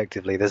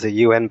effectively. There's a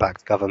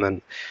UN-backed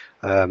government,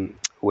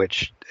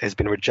 which has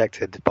been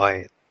rejected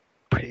by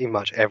pretty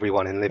much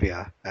everyone in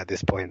Libya at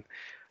this point,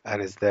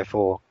 and is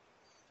therefore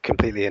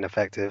completely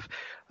ineffective.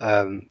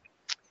 And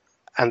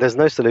there's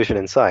no solution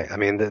in sight. I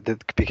mean,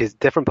 because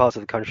different parts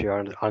of the country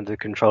are under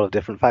control of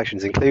different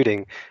factions,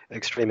 including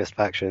extremist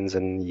factions,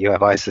 and you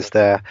have ISIS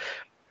there.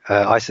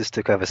 ISIS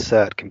took over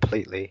Sirte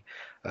completely.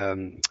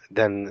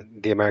 Then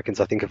the Americans,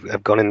 I think,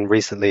 have gone in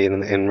recently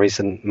in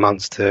recent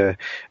months to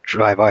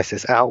drive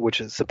ISIS out,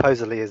 which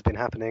supposedly has been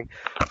happening,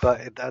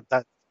 but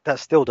that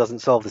still doesn't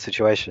solve the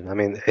situation. I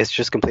mean, it's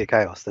just complete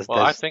chaos. Well,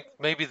 I think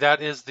maybe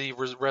that is the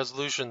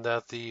resolution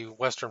that the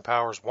Western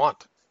powers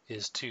want,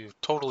 is to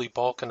totally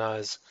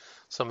balkanize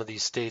some of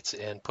these states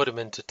and put them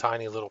into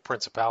tiny little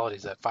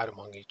principalities that fight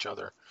among each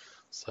other.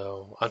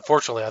 So,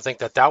 unfortunately, I think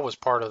that was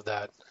part of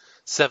that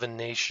seven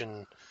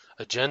nation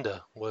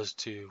agenda, was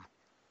to,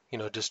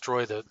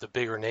 destroy the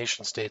bigger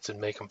nation states and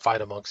make them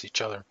fight amongst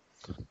each other,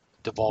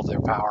 devolve their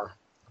power.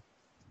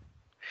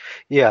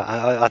 Yeah,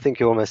 I think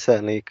you're almost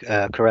certainly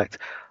correct.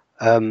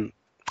 And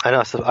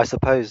I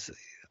suppose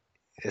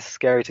it's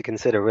scary to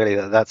consider really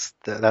that's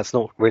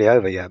not really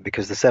over yet,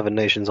 because the 7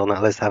 nations on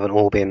that list haven't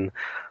all been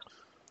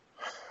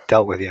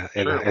dealt with yet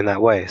in True.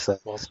 that way. So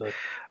Well said.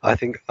 I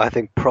think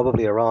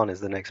probably Iran is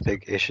the next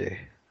big issue.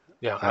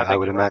 Yeah, I I think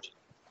would you're right. imagine.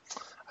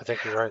 I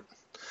think you're right.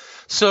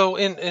 So,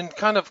 in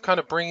kind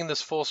of bringing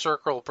this full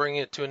circle,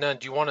 bringing it to an end,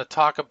 do you want to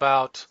talk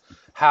about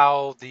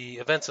how the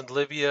events in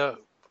Libya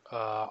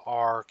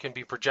are can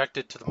be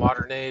projected to the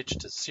modern age,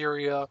 to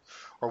Syria,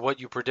 or what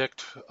you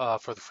predict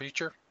for the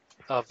future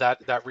of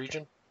that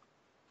region?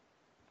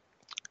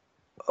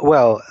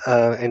 Well,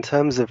 in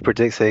terms of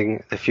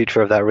predicting the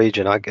future of that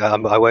region,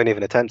 I won't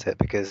even attempt it,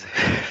 because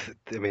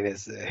I mean,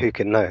 it's who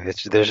can know?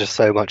 There's just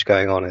so much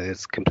going on.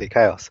 It's complete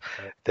chaos.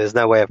 Right. There's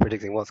no way of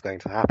predicting what's going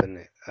to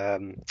happen.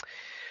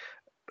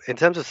 In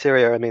terms of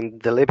Syria, I mean,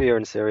 the Libya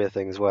and Syria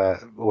things were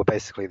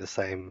basically the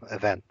same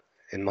event,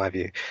 in my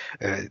view.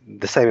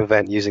 The same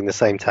event, using the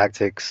same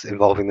tactics,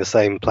 involving the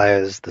same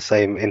players, the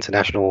same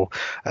international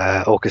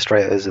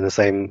orchestrators,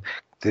 and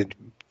the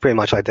pretty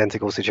much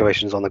identical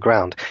situations on the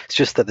ground. It's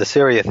just that the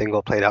Syria thing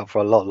got played out for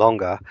a lot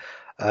longer,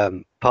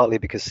 partly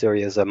because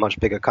Syria is a much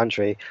bigger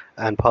country,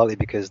 and partly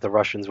because the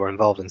Russians were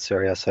involved in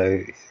Syria.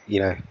 So, you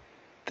know,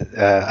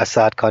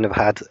 Assad kind of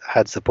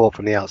had support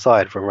from the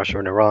outside, from Russia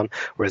and Iran,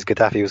 whereas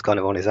Gaddafi was kind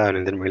of on his own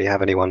and didn't really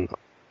have anyone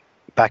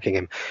backing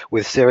him.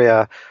 With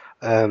Syria,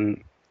 um,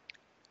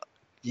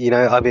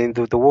 I mean,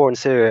 the war in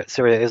Syria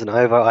isn't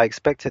over. I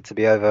expect it to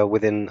be over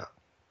within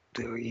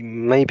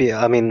maybe,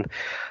 I mean,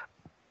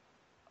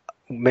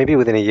 maybe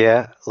within a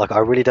year. Like, I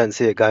really don't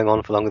see it going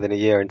on for longer than a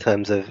year in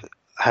terms of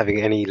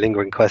having any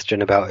lingering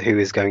question about who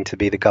is going to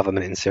be the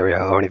government in Syria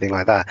or anything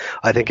like that.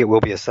 I think it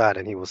will be Assad,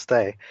 and he will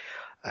stay.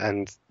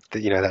 And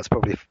that's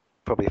probably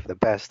for the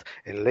best.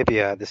 In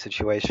Libya, the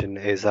situation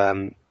is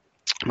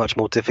much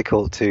more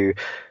difficult to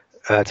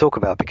talk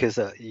about, because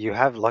you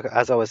have, like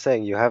as I was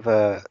saying,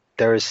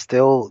 there is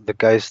still the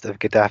ghost of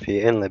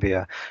Gaddafi in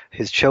Libya.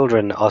 His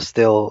children are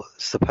still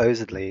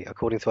supposedly,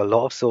 according to a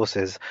lot of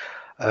sources,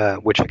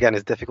 which again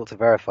is difficult to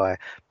verify,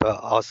 but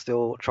are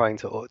still trying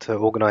to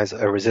organize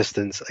a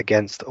resistance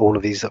against all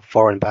of these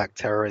foreign-backed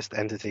terrorist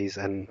entities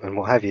and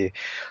what have you.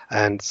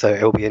 And so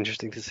it will be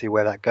interesting to see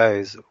where that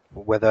goes,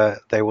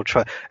 whether they will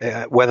try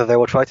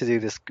to do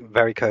this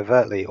very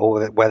covertly,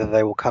 or whether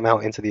they will come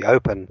out into the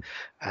open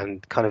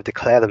and kind of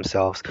declare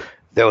themselves.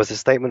 There was a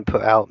statement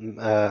put out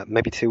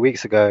maybe 2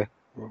 weeks ago,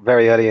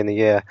 very early in the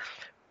year,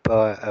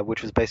 but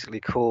which was basically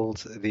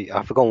called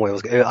I forgot what it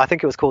was. I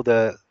think it was called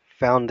the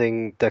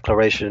Founding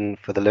Declaration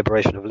for the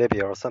Liberation of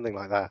Libya, or something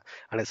like that.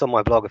 And it's on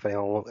my blog if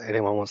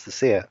anyone wants to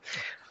see it.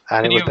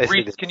 And Can it was you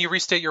basically this. can you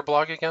restate your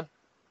blog again?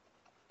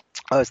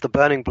 Oh, it's the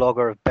Burning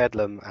Blogger of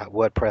Bedlam at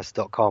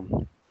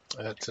WordPress.com.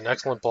 It's an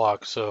excellent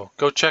blog, so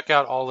go check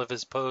out all of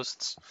his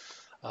posts.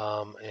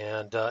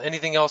 And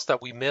anything else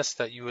that we missed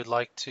that you would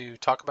like to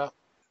talk about?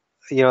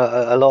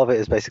 A lot of it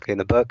is basically in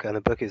the book, and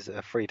the book is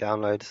a free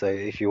download. So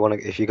if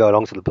you go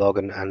along to the blog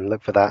and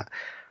look for that,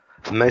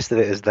 most of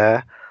it is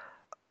there.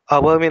 Oh,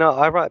 well, I mean,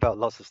 I write about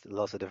lots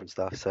of different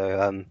stuff.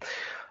 So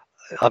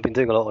I've been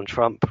doing a lot on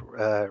Trump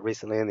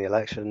recently in the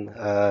election.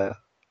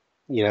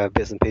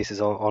 Bits and pieces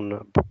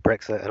on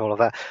Brexit and all of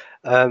that.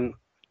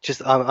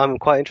 I'm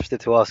quite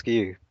interested to ask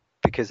you,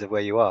 because of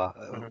where you are,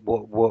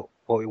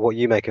 what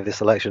you make of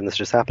this election that's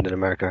just happened in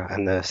America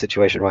and the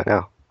situation right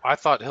now. I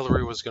thought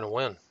Hillary was going to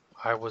win.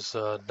 I was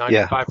Yeah,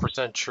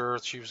 95% sure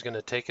she was going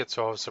to take it,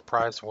 so I was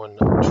surprised when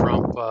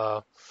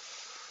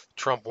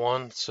Trump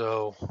won.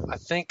 So I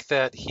think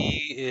that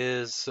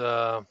he's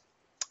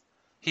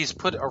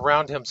put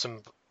around him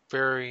some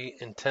very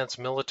intense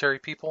military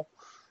people,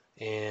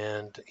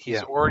 and he's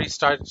yeah, already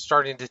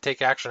starting to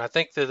take action. I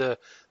think that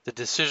the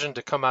decision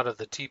to come out of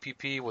the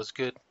TPP was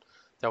good.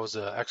 That was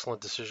an excellent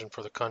decision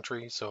for the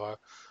country, so I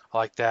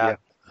like yeah.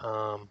 that.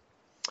 Um,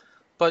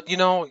 but you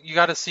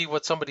got to see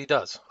what somebody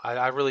does.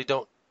 I really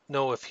don't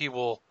know if he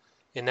will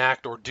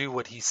enact or do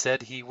what he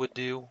said he would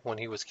do when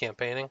he was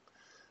campaigning.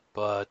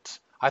 But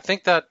I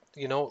think that,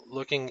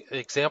 looking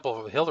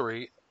example of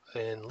Hillary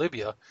in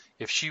Libya,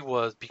 if she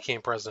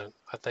became president,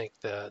 I think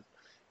that it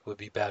would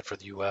be bad for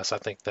the U.S. I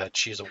think that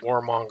she's a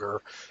warmonger,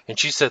 and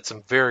she said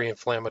some very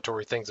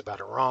inflammatory things about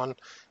Iran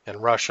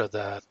and Russia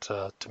that,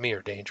 to me,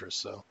 are dangerous.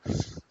 So,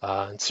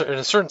 in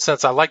a certain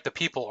sense, I like the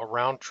people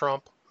around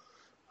Trump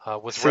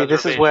with See,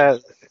 this is where,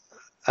 reservations.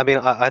 I mean,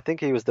 I think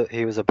he was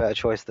a better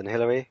choice than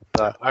Hillary, Yeah,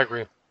 but I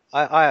agree.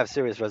 I have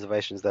serious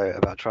reservations though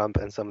about Trump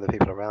and some of the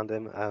people around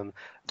him.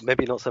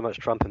 Maybe not so much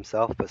Trump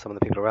himself, but some of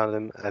the people around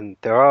him. And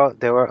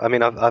I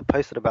mean, I've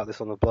posted about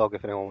this on the blog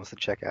if anyone wants to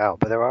check it out.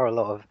 But there are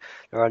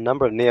a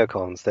number of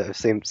neocons that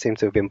seem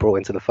to have been brought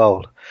into the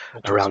fold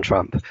around Interesting.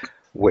 Trump,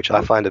 which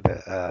I find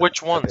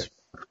Which a bit ones?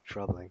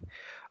 troubling.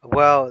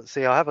 Well,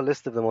 see, I have a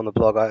list of them on the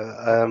blog.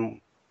 Okay.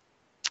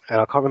 And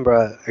I can't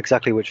remember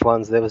exactly which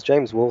ones. There was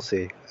James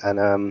Woolsey,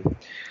 and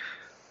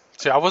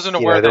See, I wasn't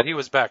you aware know, that he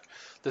was back.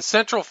 The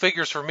central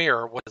figures for me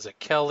are, what is it,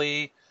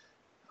 Kelly,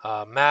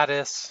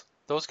 Mattis.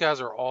 Those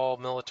guys are all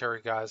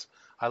military guys.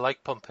 I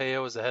like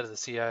Pompeo as the head of the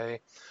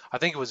CIA. I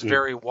think it was mm,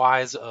 very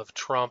wise of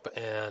Trump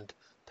and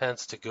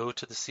Pence to go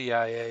to the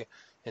CIA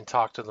and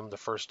talk to them the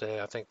first day.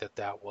 I think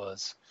that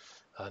was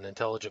an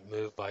intelligent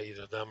move by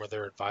either them or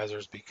their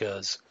advisors,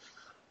 because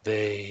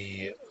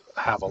they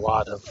have a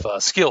lot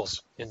of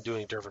skills in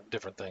doing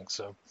different things.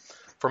 So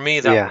for me,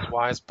 that was Yeah.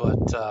 wise.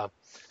 But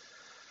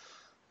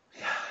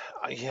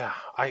yeah,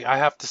 I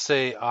have to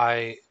say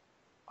I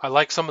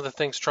like some of the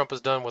things Trump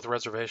has done with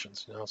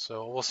reservations.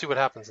 So we'll see what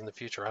happens in the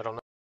future. I don't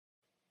know.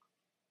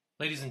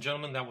 Ladies and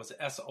gentlemen, that was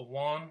S.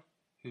 Awan,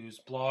 whose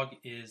blog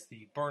is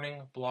The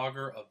Burning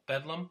Blogger of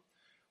Bedlam,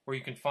 where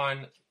you can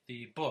find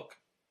the book,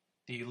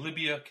 The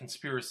Libya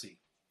Conspiracy.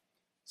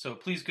 So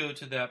please go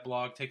to that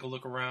blog, take a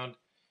look around.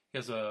 He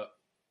has a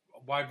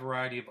wide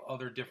variety of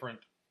other different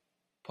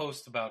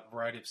posts about a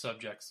variety of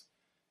subjects,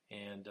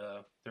 and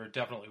they're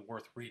definitely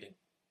worth reading,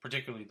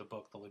 particularly the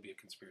book, The Libya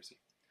Conspiracy.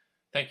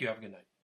 Thank you. Have a good night.